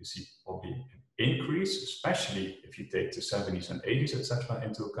 you see probably an increase, especially if you take the 70s and 80s, etc.,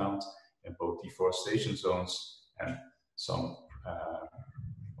 into account in both deforestation zones and some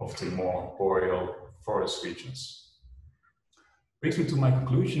of the more boreal forest regions. Brings me to my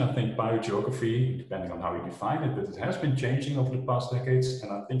conclusion. I think biogeography, depending on how you define it, but it has been changing over the past decades,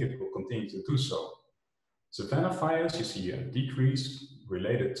 and I think it will continue to do so. Savanna fires, you see a decrease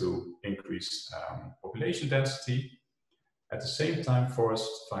related to increased population density. At the same time, forest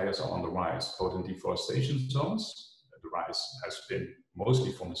fires are on the rise, both in deforestation zones. The rise has been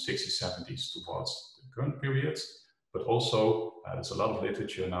mostly from the 60s, 70s towards the current period, but also there's a lot of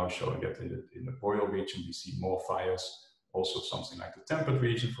literature now showing that in the boreal region we see more fires. Also something like the temperate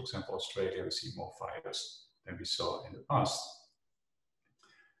region, for example, Australia, we see more fires than we saw in the past.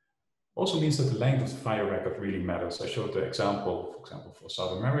 Also means that the length of the fire record really matters. I showed the example, for example, for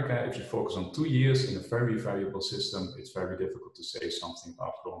South America. If you focus on 2 years in a very variable system, it's very difficult to say something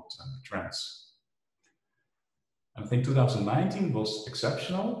about long-term trends. And I think 2019 was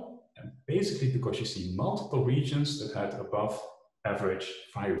exceptional, and basically because you see multiple regions that had above average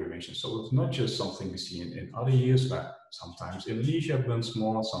fire emissions. So it's not just something we see in other years, but sometimes Indonesia burns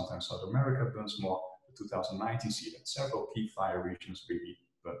more, sometimes South America burns more. In 2019, see that several key fire regions really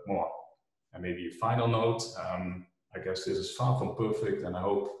burn more. And maybe a final note, I guess this is far from perfect, and I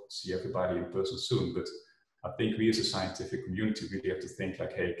hope to see everybody in person soon, but I think we as a scientific community really have to think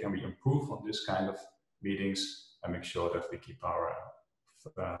like, hey, can we improve on this kind of meetings and make sure that we keep our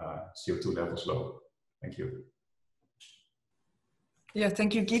CO2 levels low? Thank you. Yeah,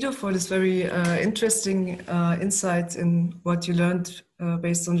 thank you, Guido, for this very interesting insight in what you learned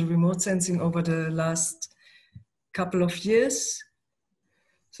based on the remote sensing over the last couple of years.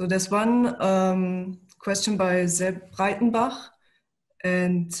 So there's one question by Seb Breitenbach,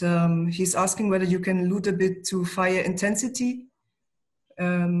 and he's asking whether you can allude a bit to fire intensity,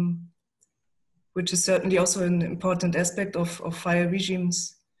 which is certainly also an important aspect of fire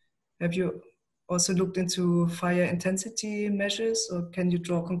regimes. Have you also looked into fire intensity measures, or can you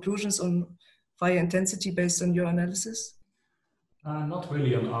draw conclusions on fire intensity based on your analysis? Not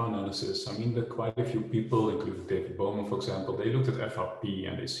really on our analysis. I mean, there are quite a few people, including David Bowman, for example, they looked at FRP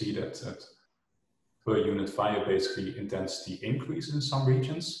and they see that per unit fire, basically intensity increases in some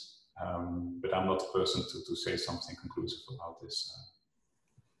regions. But I'm not the person to say something conclusive about this.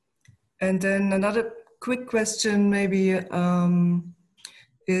 And then another quick question maybe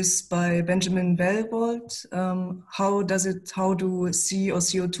is by Benjamin Bellbold. How do C or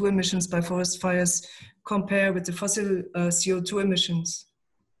CO2 emissions by forest fires compare with the fossil CO2 emissions?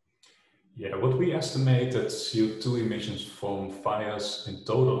 Yeah, what we estimate that CO2 emissions from fires in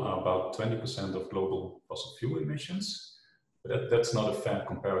total are about 20% of global fossil fuel emissions. But that's not a fair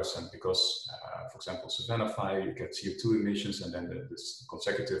comparison because, for example, savanna fire, you get CO2 emissions, and then this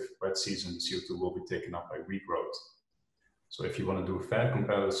consecutive wet season, the CO2 will be taken up by regrowth. So if you want to do a fair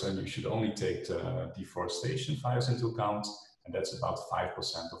comparison, you should only take the deforestation fires into account, and that's about 5%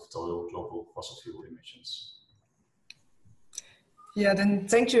 of total global fossil fuel emissions. Yeah, then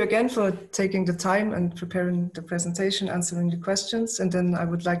thank you again for taking the time and preparing the presentation, answering the questions. And then I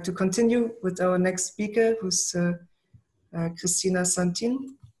would like to continue with our next speaker, who's Christina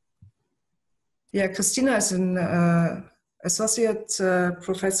Santin. Yeah, Christina is an associate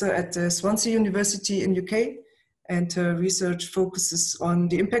professor at Swansea University in UK, and her research focuses on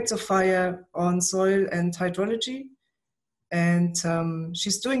the impacts of fire on soil and hydrology. And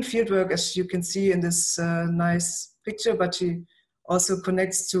she's doing fieldwork, as you can see in this nice picture, but she also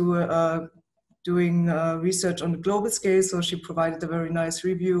connects to doing research on the global scale. So she provided a very nice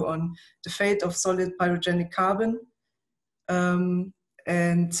review on the fate of solid pyrogenic carbon.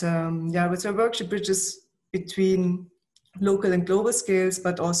 Yeah, with her work, she bridges between local and global scales,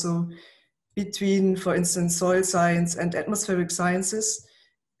 but also between, for instance, soil science and atmospheric sciences.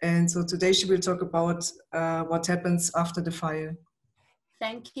 And so today she will talk about what happens after the fire.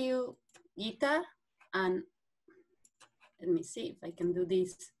 Thank you, Gita. And let me see if I can do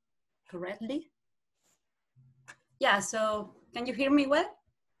this correctly. Yeah, so can you hear me well?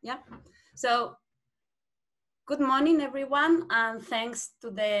 Yeah. So good morning, everyone, and thanks to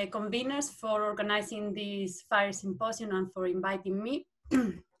the conveners for organizing this fire symposium and for inviting me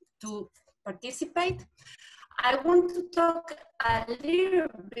to participate. I want to talk a little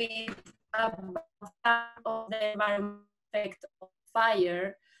bit about some of the environmental effect of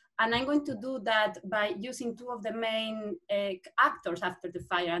fire, and I'm going to do that by using two of the main actors after the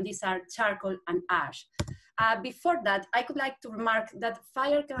fire, and these are charcoal and ash. Before that, I would like to remark that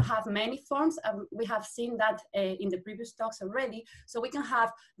fire can have many forms. We have seen that in the previous talks already. So we can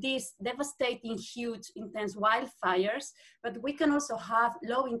have these devastating, huge, intense wildfires, but we can also have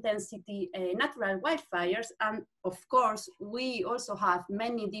low intensity natural wildfires. And of course, we also have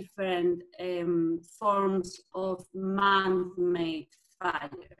many different forms of man-made fire.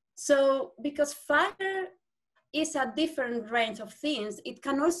 So because fire is a different range of things, it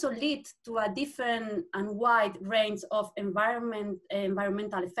can also lead to a different and wide range of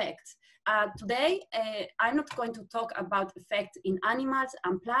environmental effects. Today, I'm not going to talk about effects in animals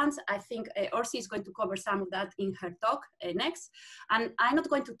and plants. I think Orsi is going to cover some of that in her talk next. And I'm not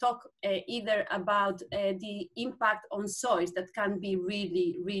going to talk either about the impact on soils that can be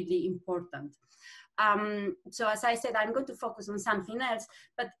really, really important. So as I said, I'm going to focus on something else,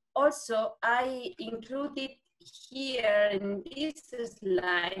 but also I included here in this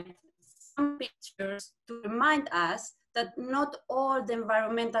slide some pictures to remind us that not all the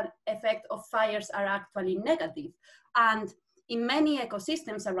environmental effects of fires are actually negative. And in many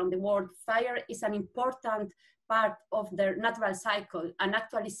ecosystems around the world, fire is an important part of their natural cycle. And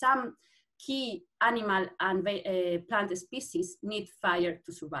actually some key animal and plant species need fire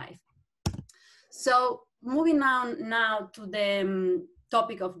to survive. So moving on now to the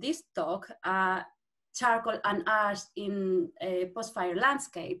topic of this talk, charcoal and ash in a post-fire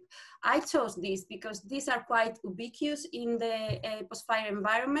landscape. I chose this because these are quite ubiquitous in the post-fire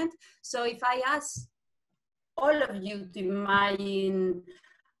environment. So if I ask all of you to imagine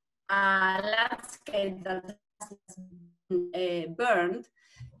a landscape that has been burned,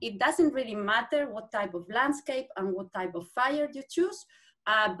 it doesn't really matter what type of landscape and what type of fire you choose,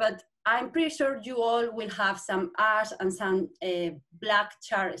 but I'm pretty sure you all will have some ash and some black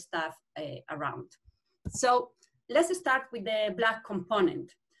char stuff around. So let's start with the black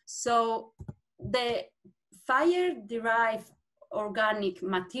component. So the fire-derived organic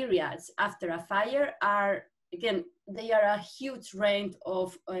materials after a fire are, again, they are a huge range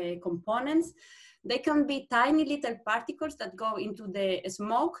of components. They can be tiny little particles that go into the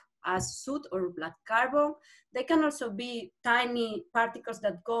smoke as soot or black carbon. They can also be tiny particles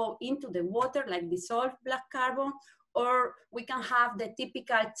that go into the water like dissolved black carbon, or we can have the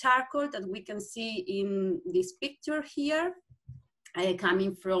typical charcoal that we can see in this picture here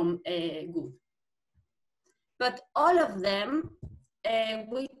coming from wood. But all of them,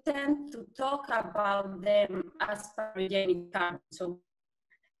 we tend to talk about them as pyrogenic carbon. So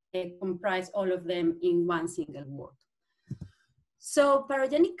comprise all of them in one single word. So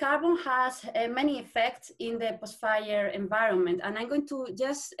pyrogenic carbon has many effects in the post-fire environment, and I'm going to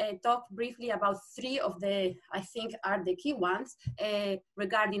just talk briefly about three of the, I think, are the key ones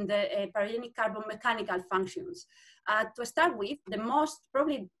regarding the pyrogenic carbon mechanical functions. To start with, the most,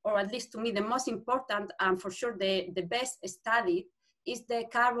 probably, or at least to me, the most important and for sure the best studied is the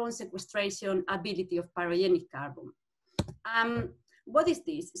carbon sequestration ability of pyrogenic carbon. What is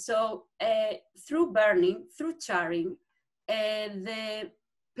this? So through burning, through charring, the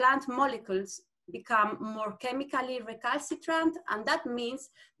plant molecules become more chemically recalcitrant, and that means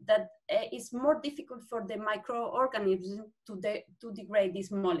that it's more difficult for the microorganisms to degrade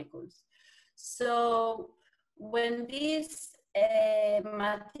these molecules. So when these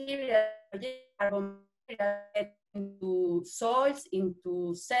materials get into soils,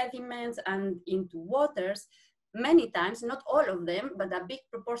 into sediments, and into waters, many times, not all of them, but a big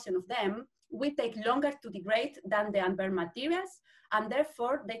proportion of them, will take longer to degrade than the unburned materials, and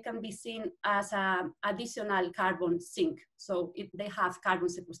therefore they can be seen as an additional carbon sink. So they have carbon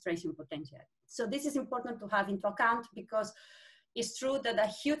sequestration potential. So this is important to have into account, because it's true that a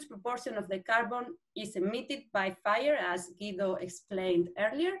huge proportion of the carbon is emitted by fire, as Guido explained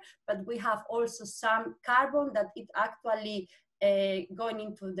earlier, but we have also some carbon that is actually going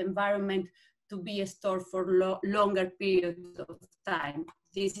into the environment to be stored for longer periods of time.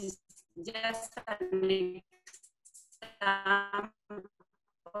 This is just an example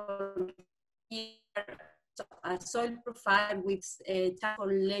here, a soil profile with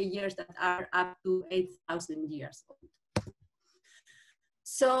charcoal layers that are up to 8,000 years old.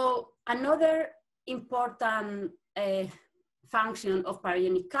 So another important function of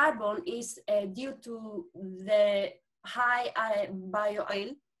pyrogenic carbon is due to the high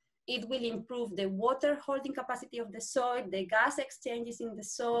bioil. It will improve the water holding capacity of the soil, the gas exchanges in the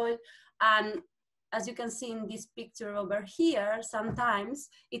soil, and as you can see in this picture over here, sometimes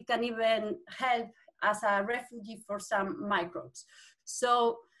it can even help as a refuge for some microbes.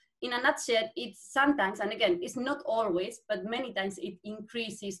 So in a nutshell, it's sometimes, and again, it's not always, but many times it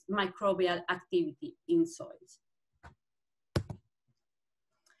increases microbial activity in soils.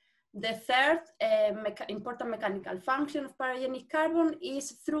 The third important mechanical function of pyrogenic carbon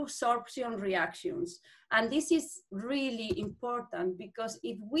is through sorption reactions. And this is really important because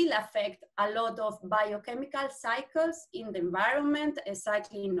it will affect a lot of biochemical cycles in the environment, a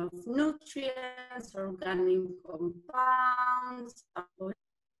cycling of nutrients, organic compounds,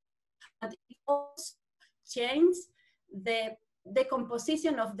 and it also changes the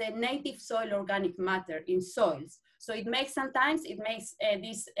composition of the native soil organic matter in soils. So it makes sometimes,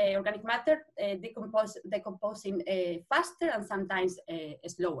 this organic matter decomposing faster and sometimes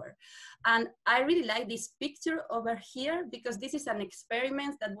slower. And I really like this picture over here because this is an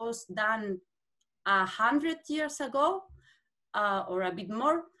experiment that was done 100 years ago or a bit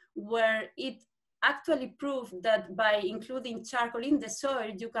more, where it actually proved that by including charcoal in the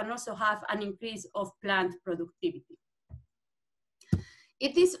soil, you can also have an increase of plant productivity.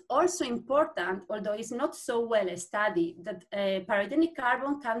 It is also important, although it's not so well studied, that pyrogenic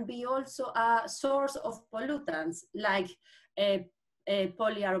carbon can be also a source of pollutants like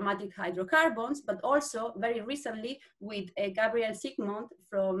polyaromatic hydrocarbons, but also very recently with Gabriel Sigmund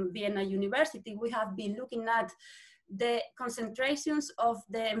from Vienna University, we have been looking at the concentrations of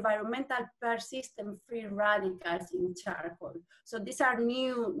the environmental persistent free radicals in charcoal. So these are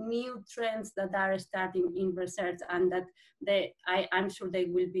new trends that are starting in research, and that I'm sure they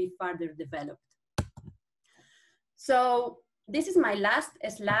will be further developed. So this is my last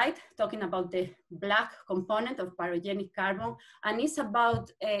slide talking about the black component of pyrogenic carbon, and it's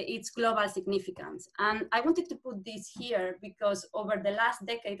about its global significance. And I wanted to put this here because over the last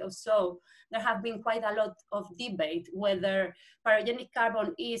decade or so, there have been quite a lot of debate whether pyrogenic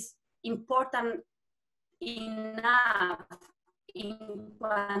carbon is important enough in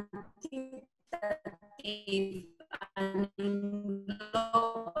quantitative and in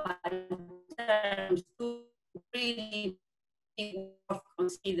global terms to really worth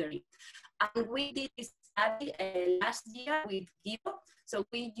considering. And we did this study last year with Guido. So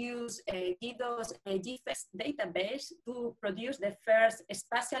we use Guido's GFES database to produce the first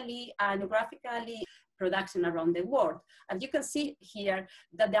spatially and graphically production around the world. And you can see here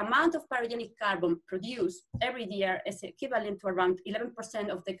that the amount of pyrogenic carbon produced every year is equivalent to around 11%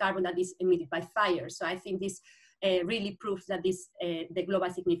 of the carbon that is emitted by fire. So I think this really proves that this the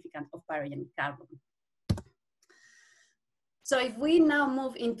global significance of pyrogenic carbon. So if we now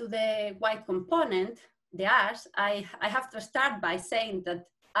move into the white component, the ash, I have to start by saying that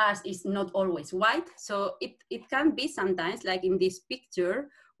ash is not always white. So it can be sometimes, like in this picture,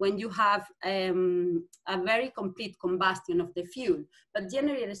 when you have a very complete combustion of the fuel. But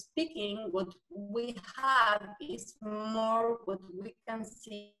generally speaking, what we have is more what we can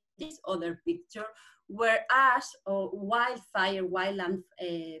see in this other picture, where ash or wildland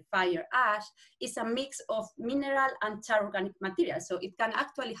fire ash is a mix of mineral and char organic material. So it can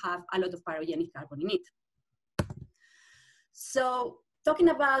actually have a lot of pyrogenic carbon in it. So talking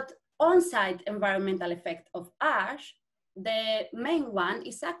about on-site environmental effect of ash, the main one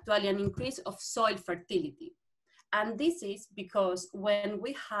is actually an increase of soil fertility. And this is because when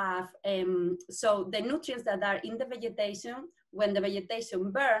we have, so the nutrients that are in the vegetation, when the vegetation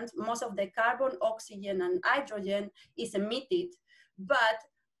burns, most of the carbon, oxygen, and hydrogen is emitted, but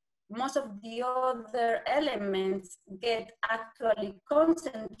most of the other elements get actually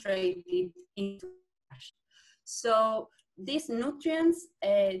concentrated into ash. So these nutrients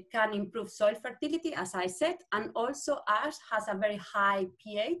can improve soil fertility, as I said, and also ash has a very high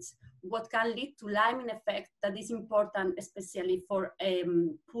pH, what can lead to liming effect that is important, especially for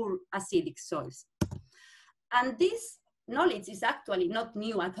poor acidic soils. And this knowledge is actually not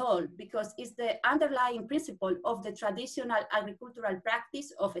new at all, because it's the underlying principle of the traditional agricultural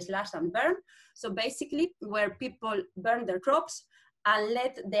practice of slash and burn. So basically, where people burn their crops and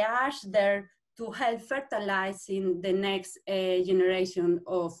let the ash there to help fertilizing the next generation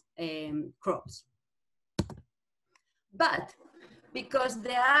of crops. But because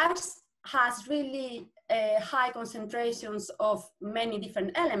the ash has really high concentrations of many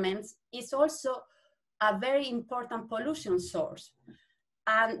different elements, it's also a very important pollution source.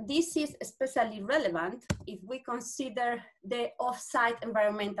 And this is especially relevant if we consider the off-site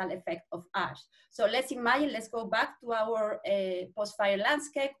environmental effect of ash. So let's imagine, let's go back to our post-fire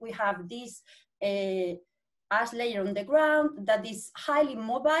landscape. We have this ash layer on the ground that is highly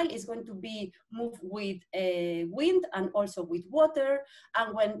mobile, is going to be moved with wind and also with water.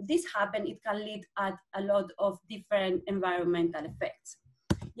 And when this happens, it can lead at a lot of different environmental effects.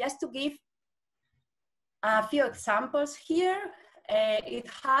 Just to give a few examples here, it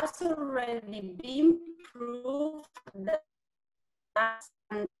has already been proved that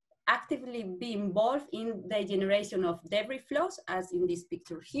can actively be involved in the generation of debris flows, as in this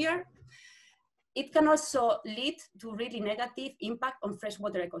picture here. It can also lead to really negative impact on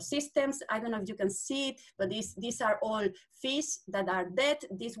freshwater ecosystems. I don't know if you can see it, but these are all fish that are dead.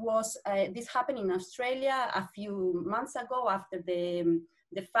 This happened in Australia a few months ago after the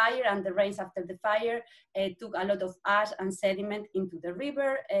fire, and the rains after the fire took a lot of ash and sediment into the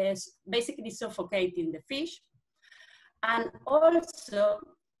river, basically suffocating the fish. And also,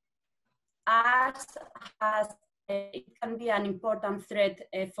 ash it can be an important threat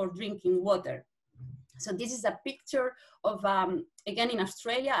for drinking water. So this is a picture of, again in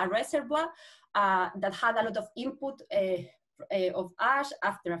Australia, a reservoir that had a lot of input of ash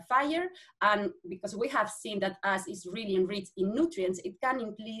after a fire. And because we have seen that ash is really enriched in nutrients, it can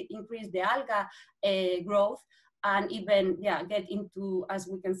increase the algae growth and even get into, as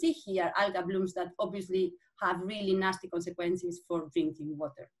we can see here, algae blooms that obviously have really nasty consequences for drinking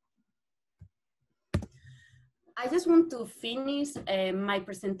water. I just want to finish my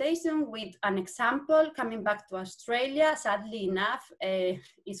presentation with an example coming back to Australia. Sadly enough,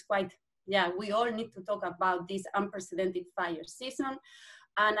 it's quite, we all need to talk about this unprecedented fire season.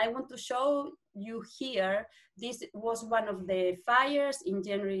 And I want to show you here, this was one of the fires in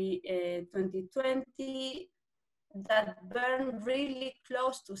January 2020 that burned really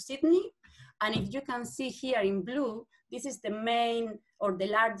close to Sydney. And if you can see here in blue, this is the main or the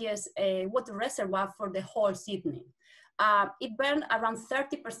largest water reservoir for the whole Sydney. It burned around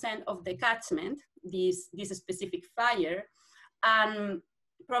 30% of the catchment, this specific fire. And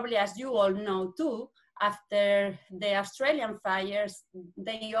probably, as you all know too, after the Australian fires,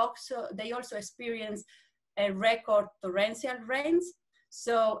 they also experienced a record torrential rains.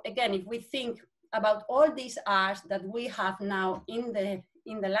 So again, if we think about all these ash that we have now in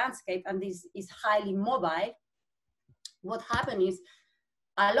the landscape, and this is highly mobile, what happened is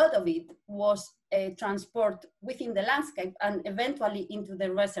a lot of it was transported within the landscape and eventually into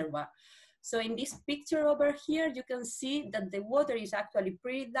the reservoir. So in this picture over here, you can see that the water is actually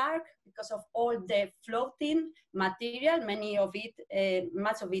pretty dark because of all the floating material,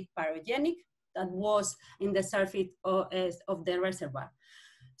 much of it pyrogenic, that was in the surface of the reservoir.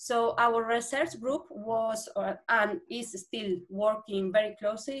 So our research group was and is still working very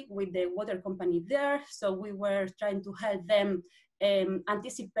closely with the water company there. So we were trying to help them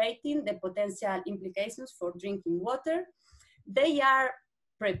anticipating the potential implications for drinking water. They are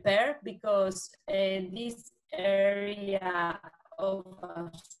prepared because this area of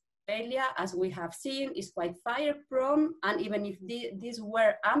Australia, as we have seen, is quite fire prone. And even if these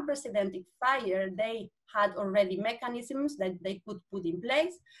were unprecedented fire, they had already mechanisms that they could put in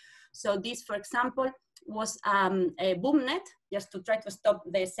place. So this, for example, was a boom net, just to try to stop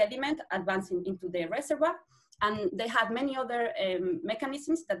the sediment advancing into the reservoir. And they have many other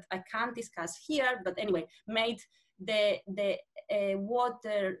mechanisms that I can't discuss here, but anyway, made the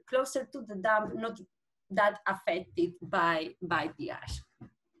water closer to the dam, not that affected by the ash.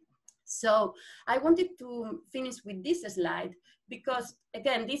 So I wanted to finish with this slide because,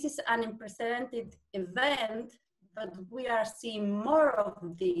 again, this is an unprecedented event, but we are seeing more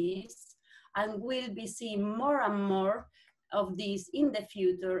of this, and we'll be seeing more and more of this in the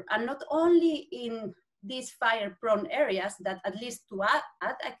future, and not only in these fire-prone areas that, at least to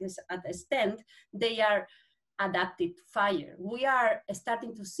an extent, they are adapted to fire. We are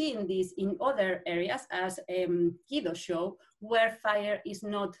starting to see this in other areas, as Guido showed, where fire is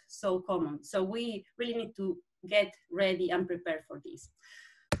not so common. So we really need to get ready and prepare for this.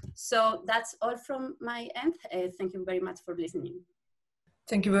 So that's all from my end. Thank you very much for listening.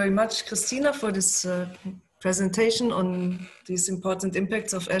 Thank you very much, Christina, for this presentation on these important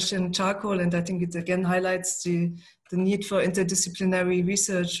impacts of ash and charcoal. And I think it again highlights the need for interdisciplinary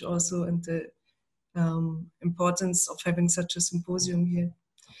research also, and the importance of having such a symposium here.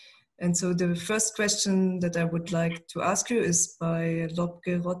 And so the first question that I would like to ask you is by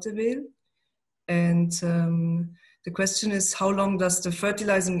Lobke Rotteweel. And the question is, how long does the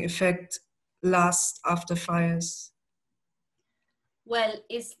fertilizing effect last after fires? Well,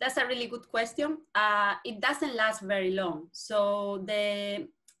 that's a really good question. It doesn't last very long. So the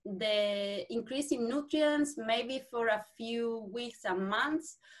increase in nutrients, maybe for a few weeks and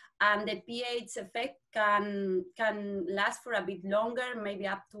months, and the pH effect can last for a bit longer, maybe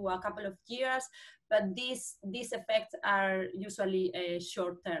up to a couple of years, but these effects are usually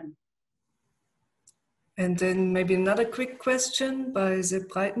short term. And then maybe another quick question by Sepp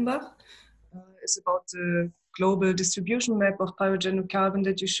Breitenbach is about the global distribution map of pyrogenic carbon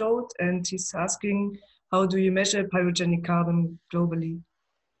that you showed, and he's asking, how do you measure pyrogenic carbon globally?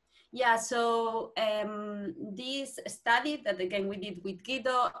 Yeah, so this study that again we did with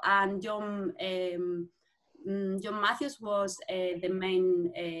Guido and John Matthews was the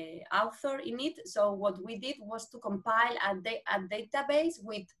main author in it. So what we did was to compile a database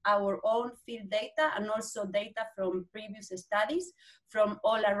with our own field data and also data from previous studies from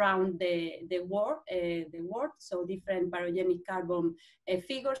all around the world. So different pyrogenic carbon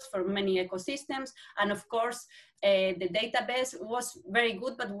figures for many ecosystems. And of course, the database was very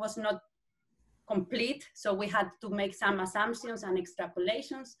good, but was not complete. So we had to make some assumptions and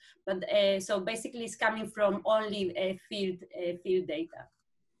extrapolations. But so basically it's coming from only field data.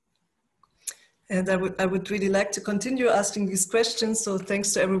 And I would really like to continue asking these questions. So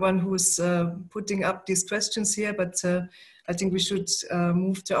thanks to everyone who is putting up these questions here. But I think we should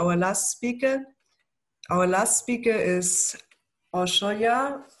move to our last speaker. Our last speaker is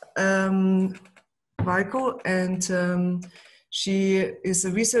Orsolya Valko, and she is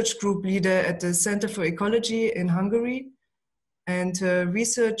a research group leader at the Center for Ecology in Hungary. And her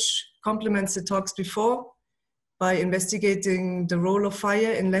research complements the talks before by investigating the role of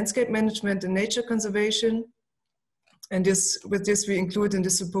fire in landscape management and nature conservation. And with this, we include in the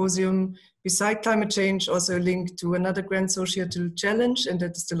symposium, beside climate change, also a link to another grand societal challenge, and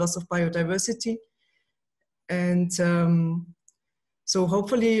that is the loss of biodiversity. And so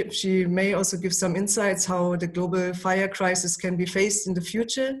hopefully she may also give some insights how the global fire crisis can be faced in the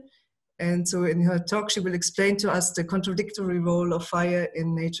future. And so in her talk, she will explain to us the contradictory role of fire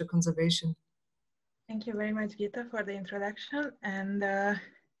in nature conservation. Thank you very much, Gita, for the introduction. And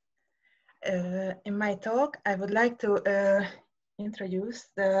in my talk, I would like to introduce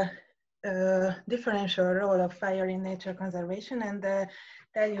the differential role of fire in nature conservation and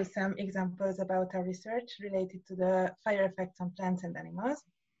tell you some examples about our research related to the fire effects on plants and animals.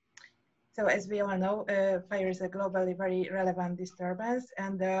 So as we all know, fire is a globally very relevant disturbance,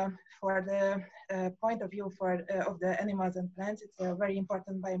 and for the point of view of the animals and plants, it's a very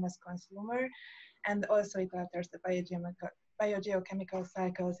important biomass consumer, and also it alters the biogeochemical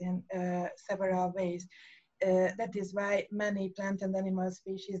cycles in several ways. That is why many plant and animal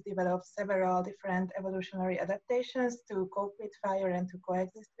species develop several different evolutionary adaptations to cope with fire and to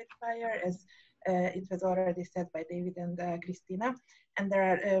coexist with fire, as it was already said by David and Christina. And there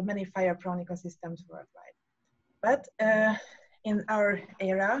are many fire-prone ecosystems worldwide. But in our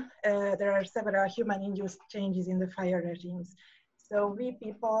era, there are several human-induced changes in the fire regimes. So we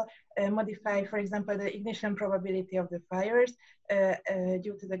people modify, for example, the ignition probability of the fires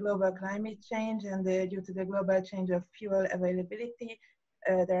due to the global climate change and due to the global change of fuel availability.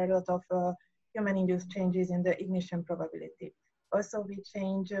 There are a lot of human-induced changes in the ignition probability. Also, we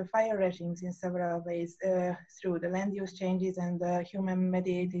change fire regimes in several ways through the land use changes and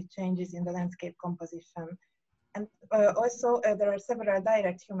human-mediated changes in the landscape composition. And also, there are several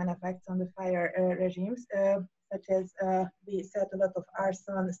direct human effects on the fire regimes, such as we set a lot of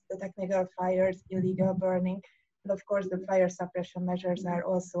arson, the technical fires, illegal burning, and of course the fire suppression measures are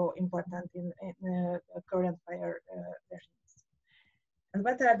also important in current fire regimes. And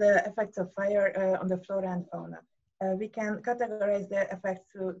what are the effects of fire on the flora and fauna? We can categorize the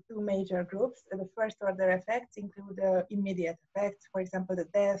effects to two major groups. The first order effects include immediate effects, for example, the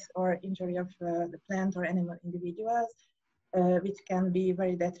death or injury of the plant or animal individuals, which can be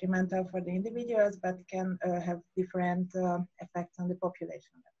very detrimental for the individuals, but can have different effects on the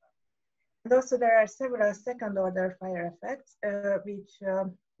population level. And also there are several second order fire effects,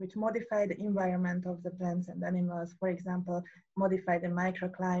 which modify the environment of the plants and animals. For example, modify the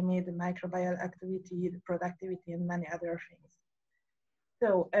microclimate, the microbial activity, the productivity, and many other things.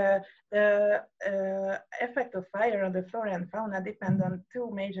 So the effect of fire on the flora and fauna depend on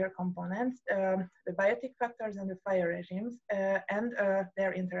two major components, the biotic factors and the fire regimes and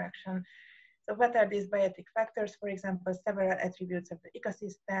their interaction. So what are these biotic factors? For example, several attributes of the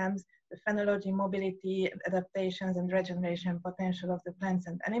ecosystems, the phenology, mobility, adaptations, and regeneration potential of the plants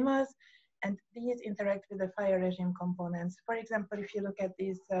and animals. And these interact with the fire regime components. For example, if you look at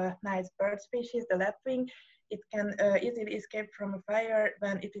these nice bird species, the lapwing, it can easily escape from a fire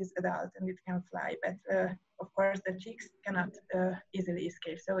when it is adult and it can fly. But of course, the chicks cannot easily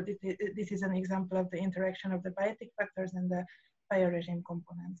escape. So this is an example of the interaction of the biotic factors and the fire regime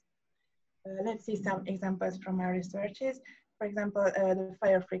components. Let's see some examples from our researches. For example, the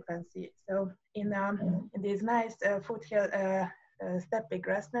fire frequency. So in these nice foothill steppe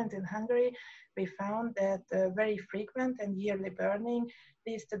grasslands in Hungary, we found that very frequent and yearly burning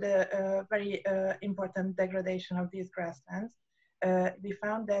leads to the very important degradation of these grasslands. We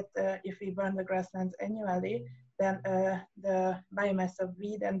found that if we burn the grasslands annually, then the biomass of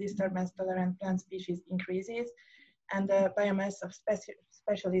weed and disturbance-tolerant plant species increases, and the biomass of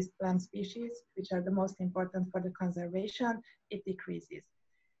specialist plant species, which are the most important for the conservation, it decreases.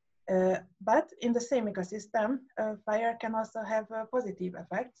 But in the same ecosystem, fire can also have positive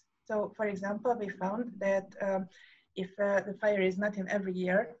effects. So for example, we found that if the fire is not in every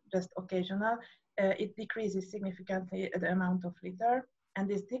year, just occasional, it decreases significantly the amount of litter. And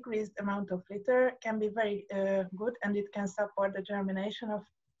this decreased amount of litter can be very good, and it can support the germination of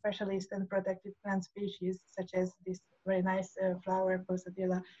specialist and protected plant species, such as this very nice flower,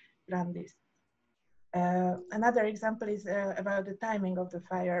 Posadilla grandis. Another example is about the timing of the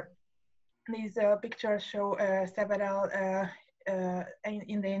fire. These pictures show several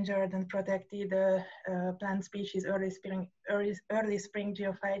endangered and protected plant species, early spring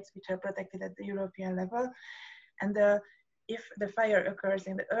geophytes, which are protected at the European level. And if the fire occurs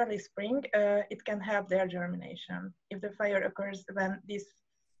in the early spring, it can help their germination. If the fire occurs when these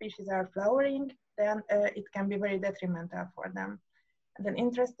species are flowering, then it can be very detrimental for them. And an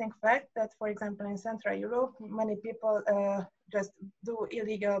interesting fact that, for example, in Central Europe, many people just do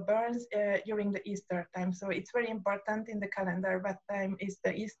illegal burns during the Easter time. So it's very important in the calendar what time is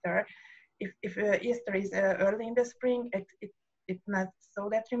the Easter, if Easter is early in the spring, it's not so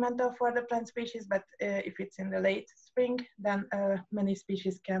detrimental for the plant species, but if it's in the late spring, then many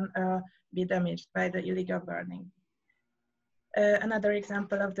species can be damaged by the illegal burning. Another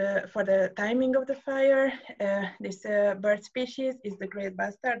example for the timing of the fire, this bird species is the great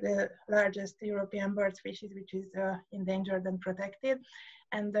bustard, the largest European bird species which is endangered and protected.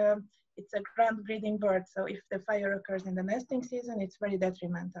 And it's a ground breeding bird, so if the fire occurs in the nesting season, it's very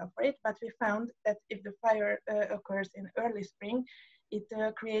detrimental for it. But we found that if the fire occurs in early spring, it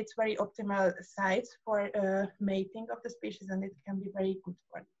creates very optimal sites for mating of the species, and it can be very good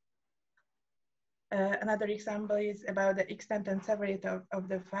for it. Another example is about the extent and severity of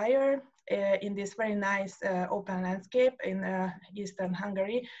the fire. In this very nice open landscape in eastern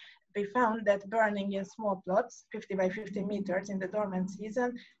Hungary, we found that burning in small plots, 50 by 50 meters in the dormant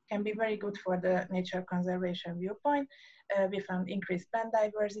season, can be very good for the nature conservation viewpoint. We found increased plant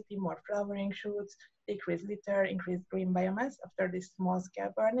diversity, more flowering shoots, decreased litter, increased green biomass after this small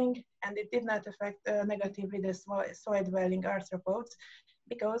scale burning, and it did not affect negatively the soil dwelling arthropods,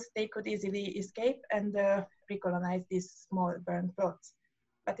 because they could easily escape and recolonize these small burned plots.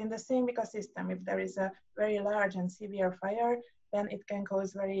 But in the same ecosystem, if there is a very large and severe fire, then it can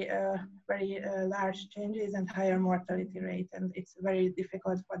cause very large changes and higher mortality rate, and it's very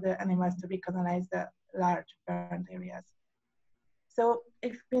difficult for the animals to recolonize the large burned areas. So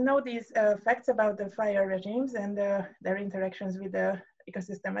if we know these facts about the fire regimes and their interactions with the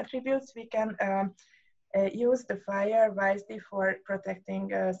ecosystem attributes, we can use the fire wisely for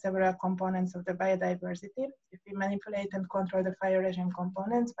protecting several components of the biodiversity. If we manipulate and control the fire regime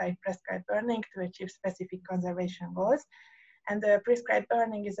components by prescribed burning to achieve specific conservation goals. And prescribed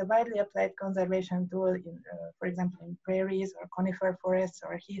burning is a widely applied conservation tool, in, for example, in prairies or conifer forests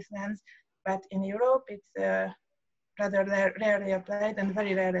or heathlands. But in Europe, it's rather rarely applied and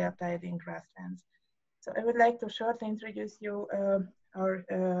very rarely applied in grasslands. So I would like to shortly introduce you our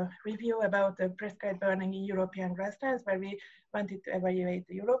review about the prescribed burning in European grasslands, where we wanted to evaluate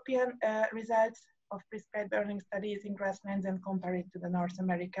the European results of prescribed burning studies in grasslands and compare it to the North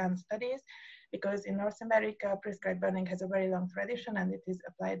American studies, because in North America, prescribed burning has a very long tradition and it is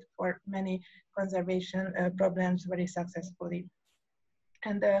applied for many conservation problems very successfully.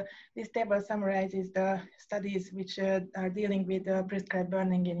 And this table summarizes the studies which are dealing with prescribed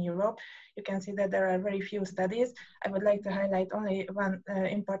burning in Europe. You can see that there are very few studies. I would like to highlight only one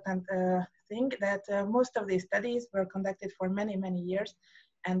important thing, that most of these studies were conducted for many, many years,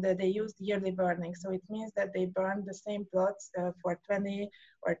 and they used yearly burning. So it means that they burned the same plots for 20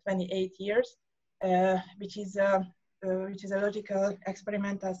 or 28 years, which is a logical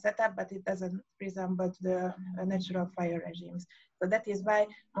experimental setup, but it doesn't resemble the natural fire regimes. So that is why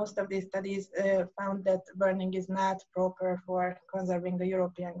most of these studies found that burning is not proper for conserving the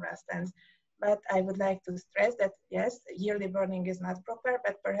European grasslands. But I would like to stress that yes, yearly burning is not proper,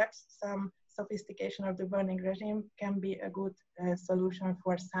 but perhaps some sophistication of the burning regime can be a good solution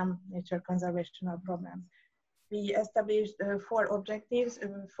for some nature conservational problems. We established 4 objectives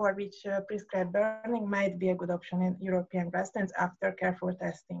for which prescribed burning might be a good option in European grasslands after careful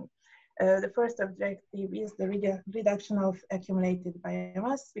testing. The first objective is the reduction of accumulated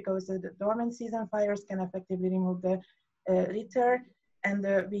biomass, because the dormant season fires can effectively remove the litter, and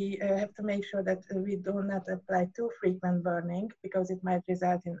we have to make sure that we do not apply too frequent burning, because it might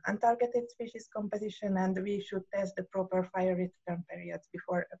result in untargeted species composition, and we should test the proper fire return periods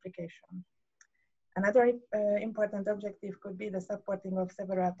before application. Another important objective could be the supporting of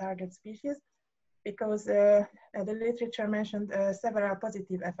several target species, because the literature mentioned several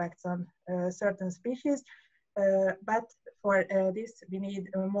positive effects on certain species, but for this we need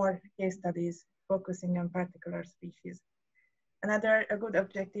more case studies focusing on particular species. Another good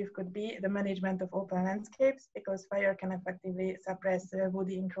objective could be the management of open landscapes, because fire can effectively suppress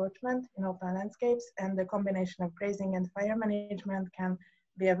woody encroachment in open landscapes, and the combination of grazing and fire management can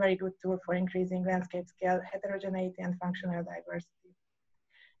be a very good tool for increasing landscape scale heterogeneity and functional diversity.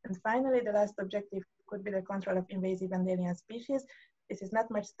 And finally, the last objective could be the control of invasive and alien species. This is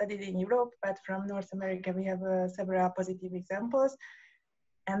not much studied in Europe, but from North America we have several positive examples.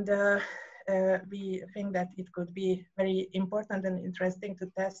 And we think that it could be very important and interesting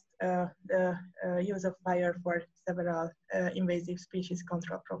to test the use of fire for several invasive species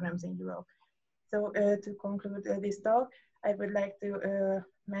control programs in Europe. So to conclude this talk, I would like to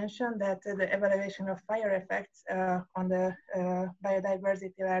mention that the evaluation of fire effects on the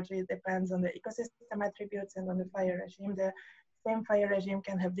biodiversity largely depends on the ecosystem attributes and on the fire regime. The same fire regime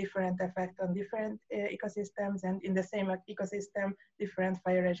can have different effect on different ecosystems, and in the same ecosystem, different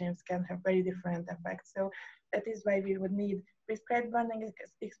fire regimes can have very different effects. So that is why we would need prescribed burning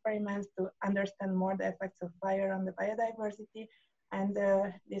experiments to understand more the effects of fire on the biodiversity. And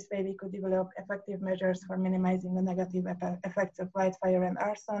this way we could develop effective measures for minimizing the negative effects of wildfire and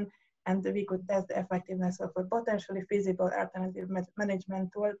arson. And we could test the effectiveness of a potentially feasible alternative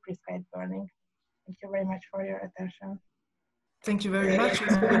management tool, prescribed burning. Thank you very much for your attention. Thank you very much. It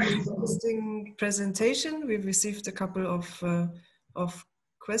was a very interesting presentation. We've received a couple of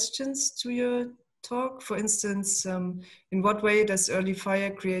questions to your talk. For instance, in what way does early fire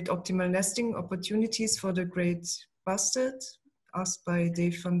create optimal nesting opportunities for the great bustard? Asked by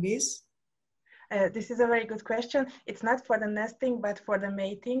Dave van Bees. This is a very good question. It's not for the nesting, but for the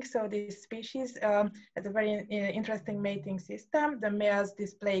mating. So this species has a very interesting mating system. The males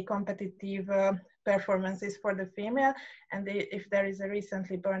display competitive performances for the female. And if there is a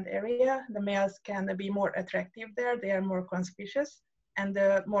recently burned area, the males can be more attractive there. They are more conspicuous, and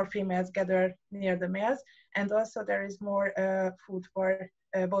more females gather near the males. And also there is more food for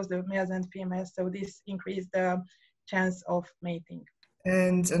both the males and females. So this increases the chance of mating.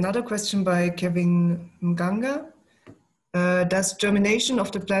 And another question by Kevin Mganga. Does germination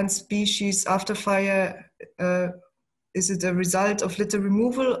of the plant species after fire, is it a result of litter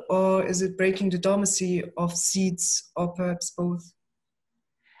removal, or is it breaking the dormancy of seeds, or perhaps both?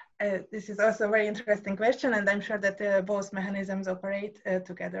 This is also a very interesting question, and I'm sure that both mechanisms operate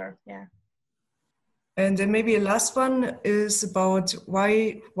together. Yeah. And then maybe a last one is about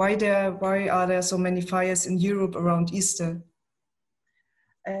why are there so many fires in Europe around Easter?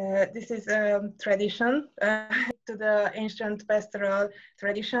 This is a tradition to the ancient pastoral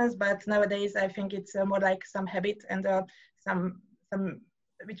traditions, but nowadays I think it's more like some habit and some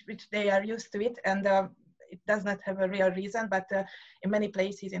which they are used to it, and it does not have a real reason. But in many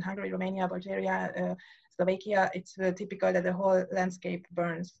places in Hungary, Romania, Bulgaria, Slovakia, it's typical that the whole landscape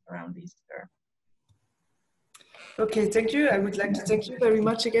burns around Easter. Okay, thank you. I would like to thank you very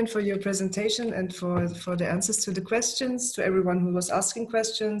much again for your presentation and for the answers to the questions, to everyone who was asking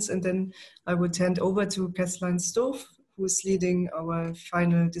questions. And then I would hand over to Kathleen Stove, who is leading our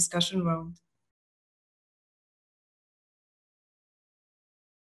final discussion round.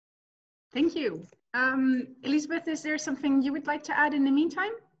 Thank you. Elizabeth, is there something you would like to add in the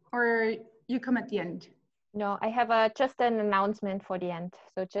meantime, or you come at the end? No, I have just an announcement for the end,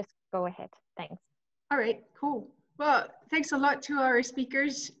 so just go ahead. Thanks. All right, cool. Well, thanks a lot to our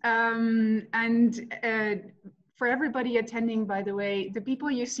speakers, for everybody attending, by the way. The people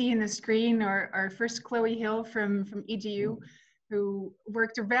you see in the screen are first Chloe Hill from EGU, who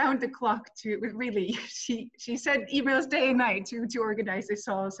worked around the clock to really, she sent emails day and night to organize this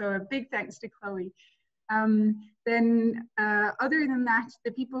all. So a big thanks to Chloe. Then other than that,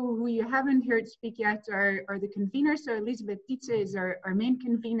 the people who you haven't heard speak yet are the conveners. So Elizabeth Dietze is our main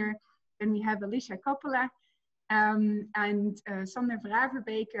convener. Then we have Alicia Coppola and Sander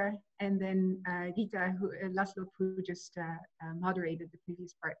Vraverbeke, and then Rita Laszlo, who just moderated the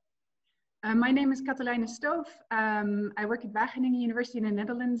previous part. My name is Katelijne Stoof. I work at Wageningen University in the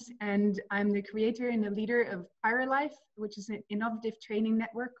Netherlands, and I'm the creator and the leader of PyroLife, which is an innovative training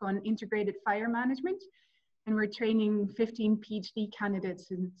network on integrated fire management. And we're training 15 PhD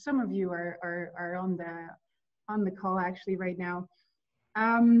candidates, and some of you are on the call actually right now.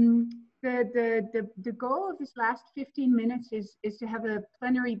 The goal of this last 15 minutes is to have a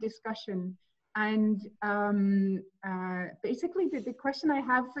plenary discussion. And basically the question I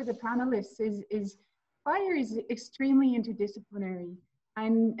have for the panelists is fire is extremely interdisciplinary.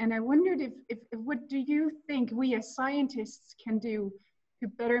 And I wondered if what do you think we as scientists can do to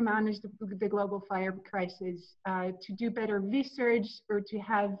better manage the global fire crisis, to do better research, or to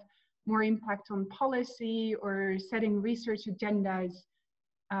have more impact on policy or setting research agendas.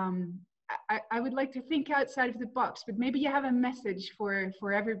 I would like to think outside of the box, but maybe you have a message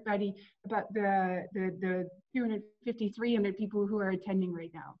for everybody about the 250, 300 people who are attending right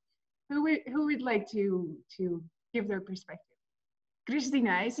now. Who would like to give their perspective?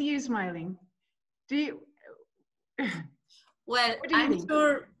 Christina, I see you smiling. Do you? Well, I'm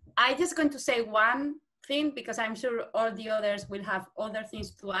sure I'm just going to say one thing, because I'm sure all the others will have other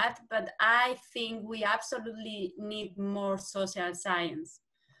things to add, but I think we absolutely need more social science.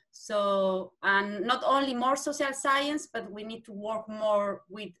 So, and not only more social science, but we need to work more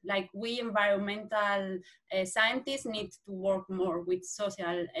with, like, we environmental scientists need to work more with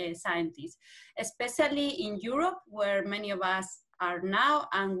social scientists, especially in Europe, where many of us are now,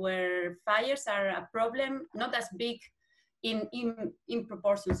 and where fires are a problem, not as big in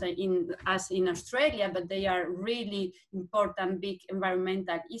proportions as in Australia, but they are really important, big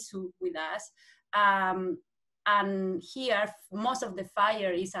environmental issue with us. And here, most of the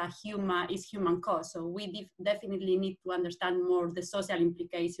fire is human cause. So we definitely need to understand more the social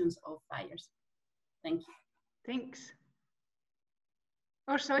implications of fires. Thank you. Thanks.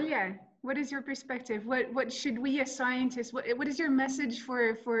 Orsolya, what is your perspective? What should we as scientists, what is your message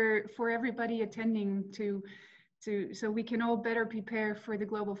for everybody attending so we can all better prepare for the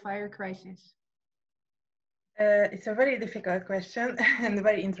global fire crisis? It's a very difficult question and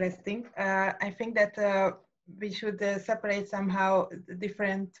very interesting. I think that we should separate somehow the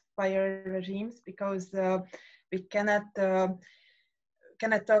different fire regimes, because we cannot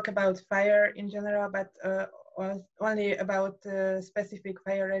talk about fire in general, but only about specific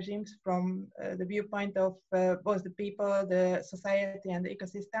fire regimes from the viewpoint of both the people, the society, and the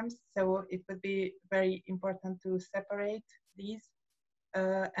ecosystems. So it would be very important to separate these.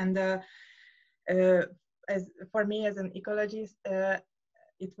 As for me as an ecologist,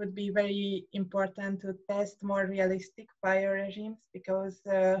 it would be very important to test more realistic fire regimes, because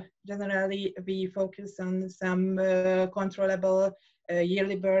generally we focus on some controllable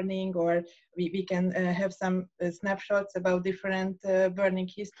yearly burning, or we can have some snapshots about different burning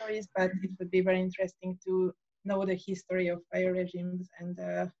histories, but it would be very interesting to know the history of fire regimes and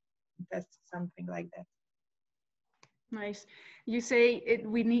test something like that. Nice. You say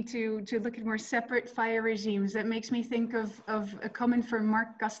we need to look at more separate fire regimes. That makes me think of a comment from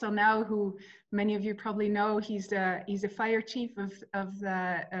Marc Castelnau, who many of you probably know. He's the fire chief of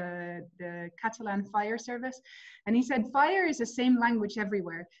the Catalan Fire Service, and he said fire is the same language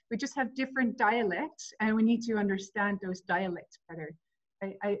everywhere. We just have different dialects, and we need to understand those dialects better.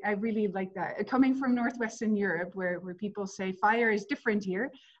 I really like that. Coming from Northwestern Europe, where people say fire is different here,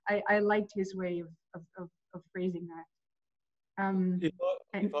 I liked his way of phrasing that.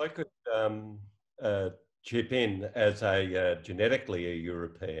 If I could chip in as a genetically a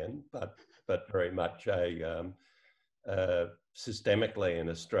European, but very much a systemically an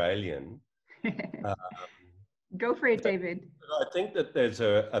Australian. Go for it, David. I think that there's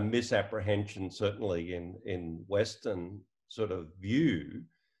a misapprehension, certainly in Western sort of view,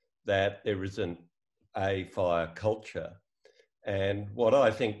 that there isn't a fire culture. And what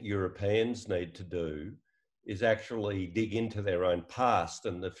I think Europeans need to do is actually dig into their own past.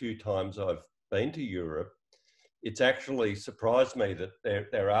 And the few times I've been to Europe, it's actually surprised me that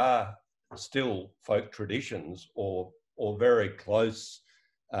there are still folk traditions or very close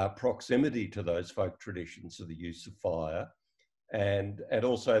proximity to those folk traditions of the use of fire. And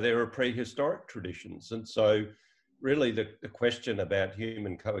also there are prehistoric traditions. And so really the question about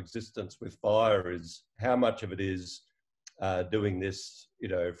human coexistence with fire is how much of it is doing this,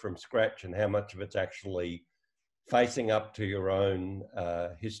 from scratch, and how much of it's actually facing up to your own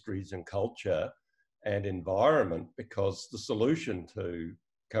histories and culture and environment, because the solution to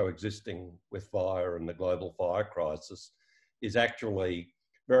coexisting with fire and the global fire crisis is actually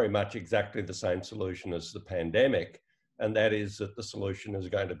very much exactly the same solution as the pandemic, and that is that the solution is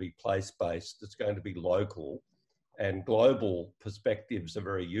going to be place-based, it's going to be local, and global perspectives are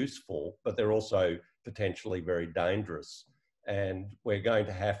very useful, but they're also potentially very dangerous. And we're going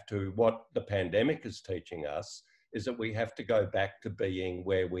to have to, what the pandemic is teaching us is that we have to go back to being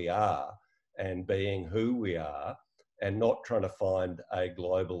where we are and being who we are, and not trying to find a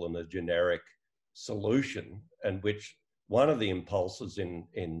global and a generic solution, and which one of the impulses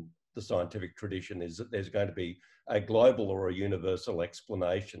in the scientific tradition is that there's going to be a global or a universal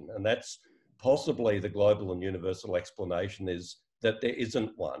explanation. And that's possibly the global and universal explanation is that there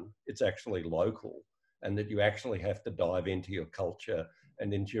isn't one, it's actually local, and that you actually have to dive into your culture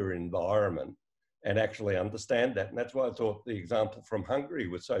and into your environment and actually understand that. And that's why I thought the example from Hungary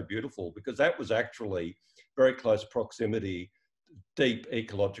was so beautiful, because that was actually very close proximity, deep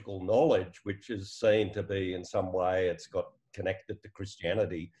ecological knowledge, which is seen to be in some way, it's got connected to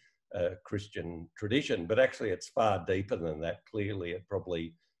Christianity, Christian tradition, but actually it's far deeper than that. Clearly, it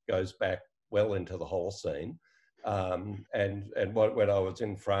probably goes back well into the Holocene. And when I was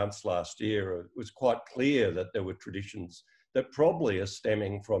in France last year, it was quite clear that there were traditions that probably are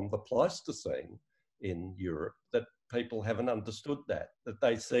stemming from the Pleistocene in Europe, that people haven't understood that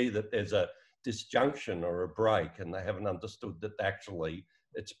they see that there's a disjunction or a break, and they haven't understood that actually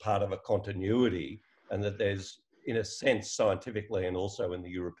it's part of a continuity, and that there's, in a sense, scientifically and also in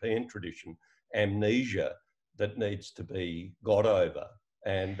the European tradition, amnesia that needs to be got over.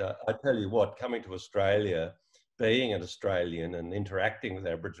 And I tell you what, coming to Australia, being an Australian and interacting with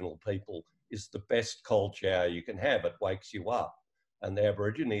Aboriginal people is the best cold shower you can have. It wakes you up. And the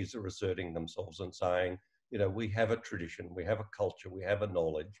Aborigines are asserting themselves and saying, you know, we have a tradition, we have a culture, we have a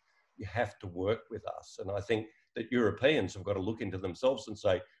knowledge. You have to work with us. And I think that Europeans have got to look into themselves and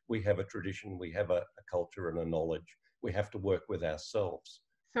say, we have a tradition, we have a culture and a knowledge. We have to work with ourselves.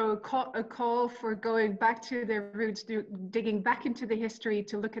 So a call for going back to their roots, digging back into the history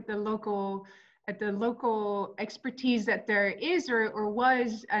to look at the local expertise that there is or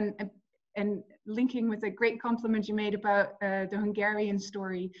was, and linking with a great compliment you made about the Hungarian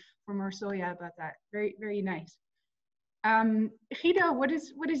story from Orsolya about that. Very, very nice. Guido, what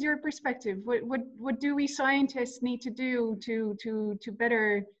is your perspective? What do we scientists need to do to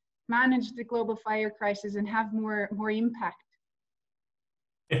better manage the global fire crisis and have more impact?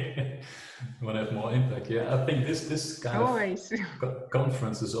 Want to have more impact? Yeah, I think this kind of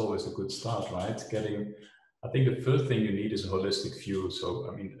conference is always a good start, right? I think the first thing you need is a holistic view. So,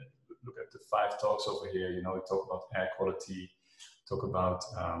 I mean, look at the 5 talks over here. You know, we talk about air quality, talk about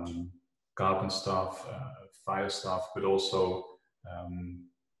carbon stuff, fire stuff, but also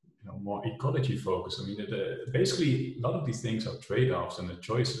you know, more ecology focus. I mean, basically, a lot of these things are trade-offs and the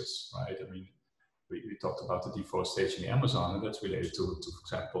choices, right? I mean, we talked about the deforestation in the Amazon, and that's related to for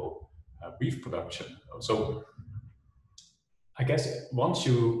example, beef production. So I guess once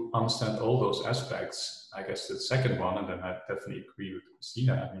you understand all those aspects, I guess the second one, and then I definitely agree with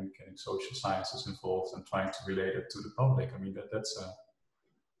Christina, I mean, getting social sciences involved and trying to relate it to the public. I mean, that's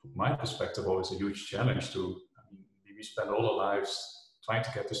from my perspective, always a huge challenge to, I mean, we spend all our lives trying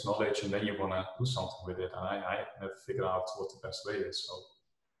to get this knowledge, and then you want to do something with it. And I never figured out what the best way is. So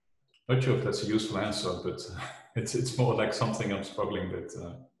not sure if that's a useful answer, but it's more like something I'm struggling with.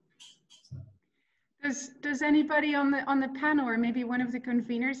 Does anybody on the panel, or maybe one of the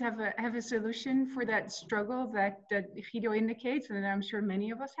conveners, have a solution for that struggle that Guido indicates, and I'm sure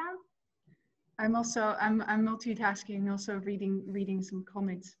many of us have? I'm multitasking, also reading some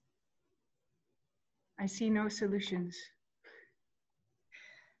comments. I see no solutions.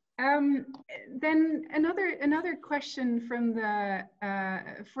 Then another question from the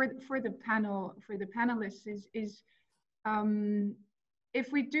for the panelists is if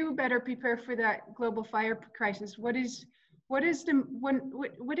we do better prepare for that global fire crisis, what is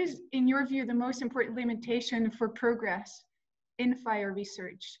in your view the most important limitation for progress in fire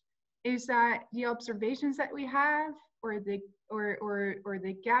research? Is that the observations that we have, or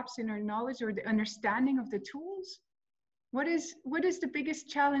the gaps in our knowledge, or the understanding of the tools? What is the biggest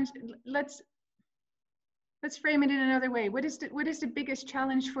challenge? Let's frame it in another way. What is the biggest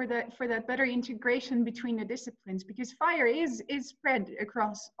challenge for that better integration between the disciplines? Because fire is spread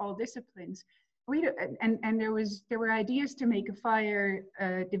across all disciplines. There were ideas to make a fire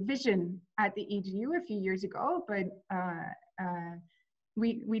division at the EGU a few years ago, but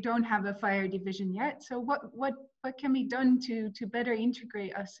we don't have a fire division yet. So what can be done to better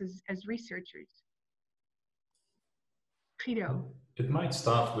integrate us as researchers? Guido. It might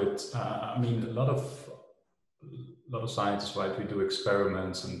start with, I mean, a lot of scientists, right? We do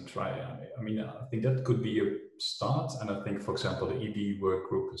experiments and try. I mean, I think that could be a start. And I think, for example, the ED work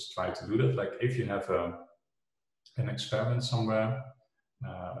group has tried to do that. Like, if you have an experiment somewhere,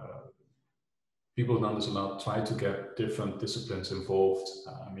 people have done this a lot. Try to get different disciplines involved.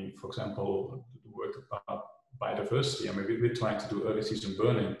 I mean, for example, the work about biodiversity. I mean, we're trying to do early season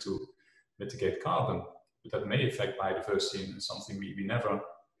burning to mitigate carbon. But that may affect biodiversity, and something we never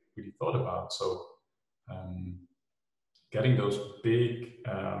really thought about. So getting those big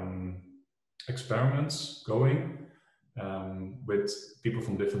experiments going with people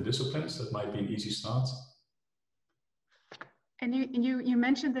from different disciplines, that might be an easy start. And you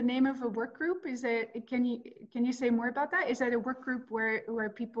mentioned the name of a work group. Is it, can you say more about that? Is that a work group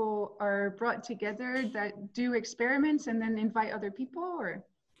where people are brought together that do experiments and then invite other people, or?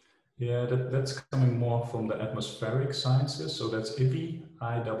 Yeah, that's coming more from the atmospheric sciences. So that's IBBI,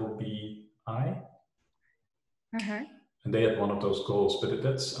 IBBI. And they had one of those goals. But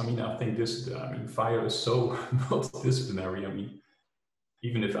that's, I mean, I think fire is so multidisciplinary. I mean,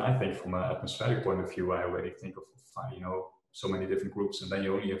 even if I think from an atmospheric point of view, I already think of fire, you know, so many different groups, and then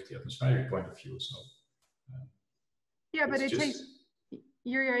you only have the atmospheric point of view. So yeah, but it takes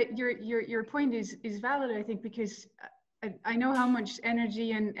your point is valid, I think, because I know how much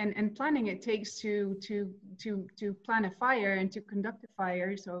energy and planning it takes to plan a fire and to conduct a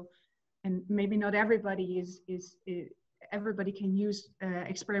fire. So, and maybe not everybody everybody can use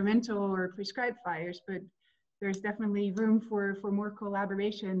experimental or prescribed fires, but there's definitely room for more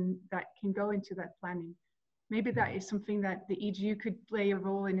collaboration that can go into that planning. Maybe that is something that the EGU could play a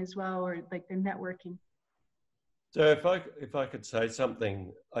role in as well, or like the networking. So if I could say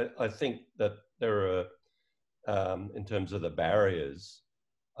something, I think that there are, in terms of the barriers,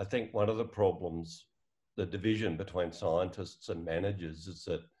 I think one of the problems the division between scientists and managers is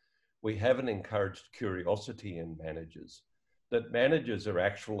that we haven't encouraged curiosity in managers, that managers are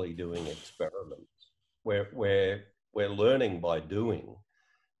actually doing experiments where we're learning by doing.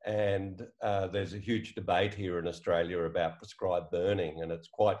 And there's a huge debate here in Australia about prescribed burning, and it's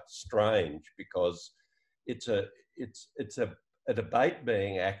quite strange because it's a debate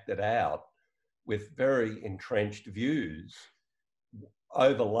being acted out with very entrenched views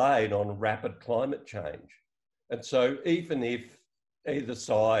overlaid on rapid climate change. And so even if either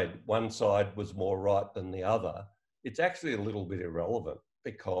side, one side was more right than the other, it's actually a little bit irrelevant,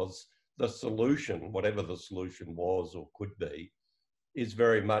 because the solution, whatever the solution was or could be, is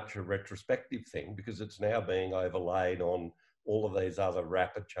very much a retrospective thing, because it's now being overlaid on all of these other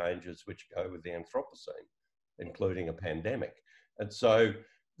rapid changes which go with the Anthropocene, including a pandemic. And so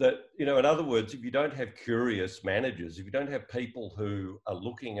that, you know, in other words, if you don't have curious managers, if you don't have people who are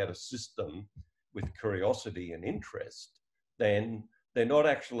looking at a system with curiosity and interest, then they're not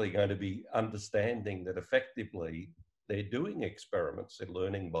actually going to be understanding that effectively they're doing experiments, they're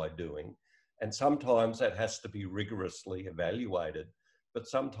learning by doing. And sometimes that has to be rigorously evaluated, but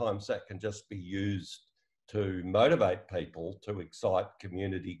sometimes that can just be used to motivate people, to excite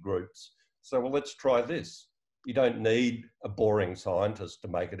community groups. So, well, let's try this. You don't need a boring scientist to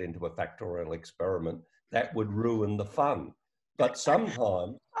make it into a factorial experiment. That would ruin the fun. But sometimes...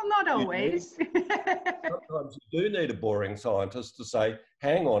 Well, not always. Sometimes you do need a boring scientist to say,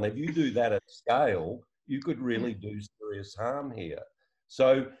 hang on, if you do that at scale, you could really do serious harm here.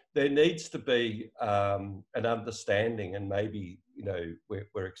 So there needs to be an understanding, and maybe, you know,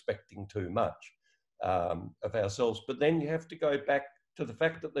 we're expecting too much of ourselves. But then you have to go back to the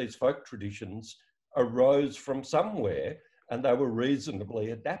fact that these folk traditions arose from somewhere, and they were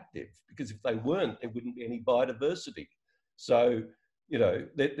reasonably adaptive, because if they weren't, there wouldn't be any biodiversity. So, you know,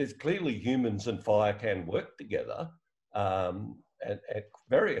 there's clearly humans and fire can work together and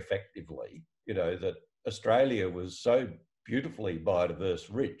very effectively. You know, that Australia was so beautifully biodiverse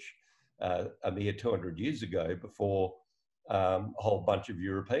rich a mere 200 years ago, before a whole bunch of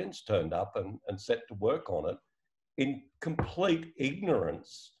Europeans turned up and set to work on it in complete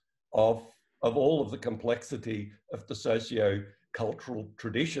ignorance of all of the complexity of the socio-cultural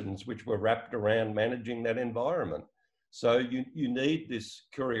traditions which were wrapped around managing that environment. So you need this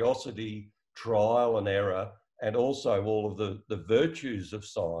curiosity, trial and error, and also all of the virtues of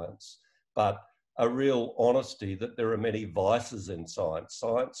science, but a real honesty that there are many vices in science.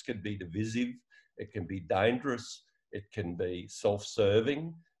 Science can be divisive, it can be dangerous, it can be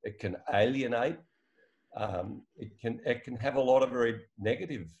self-serving, it can alienate, it can have a lot of very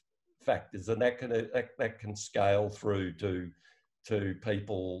negative factors, and that can scale through to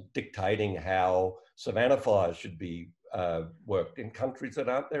people dictating how savanna fires should be worked in countries that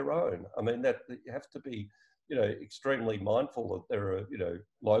aren't their own. I mean, that you have to be, you know, extremely mindful that there are, you know,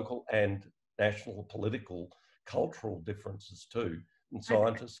 local and national, political, cultural differences too, and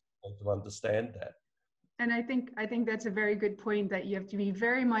scientists need to understand that. And I think that's a very good point, that you have to be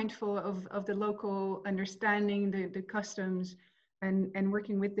very mindful of the local understanding, the customs, and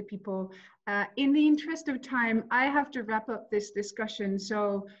working with the people. In the interest of time, I have to wrap up this discussion.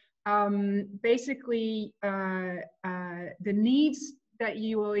 So basically, the needs that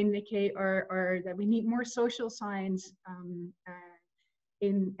you will indicate are that we need more social science,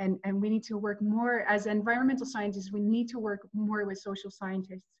 and we need to work more as environmental scientists. We need to work more with social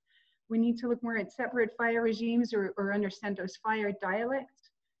scientists. We need to look more at separate fire regimes, or understand those fire dialects.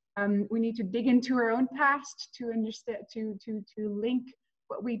 We need to dig into our own past to understand, to link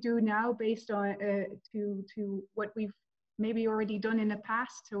what we do now based on to what we've maybe already done in the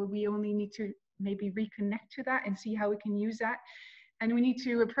past. So we only need to maybe reconnect to that and see how we can use that. And we need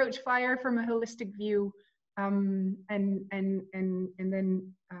to approach fire from a holistic view, and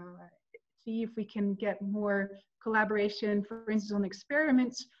then see if we can get more collaboration, for instance, on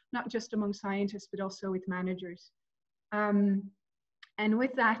experiments, not just among scientists, but also with managers. And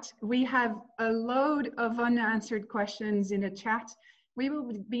with that, we have a load of unanswered questions in the chat. We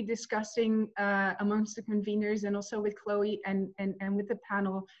will be discussing amongst the conveners, and also with Chloe and with the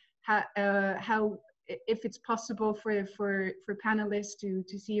panel, how if it's possible for panelists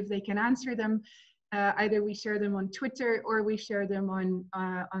to see if they can answer them. Either we share them on Twitter, or we share them on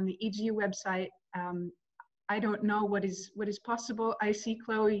the EGU website. I don't know what is possible. I see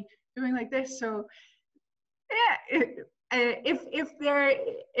Chloe doing like this, so yeah. If there,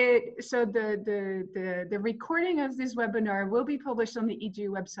 so the recording of this webinar will be published on the EGU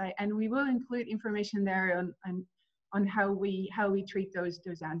website, and we will include information there on how we treat those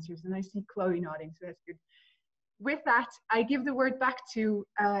answers. And I see Chloe nodding, so that's good. With that, I give the word back to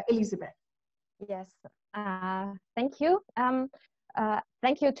Elizabeth. Yes, Thank you.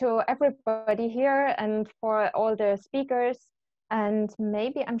 Thank you to everybody here and for all the speakers. And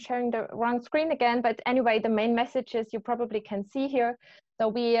maybe I'm sharing the wrong screen again, but anyway, the main messages you probably can see here. So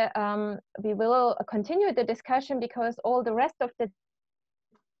we will continue the discussion because all the rest of the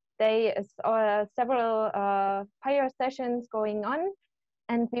day is several fire sessions going on,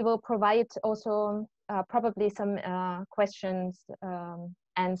 and we will provide also probably some questions,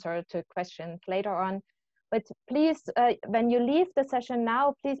 answer to questions later on. But please, when you leave the session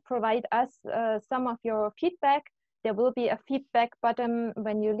now, please provide us some of your feedback. There will be a feedback button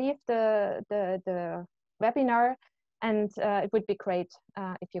when you leave the webinar, and it would be great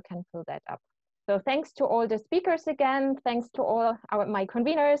if you can fill that up. So thanks to all the speakers again, thanks to all my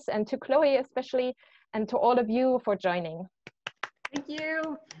conveners and to Chloe especially, and to all of you for joining. Thank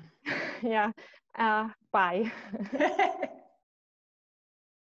you. Yeah, bye.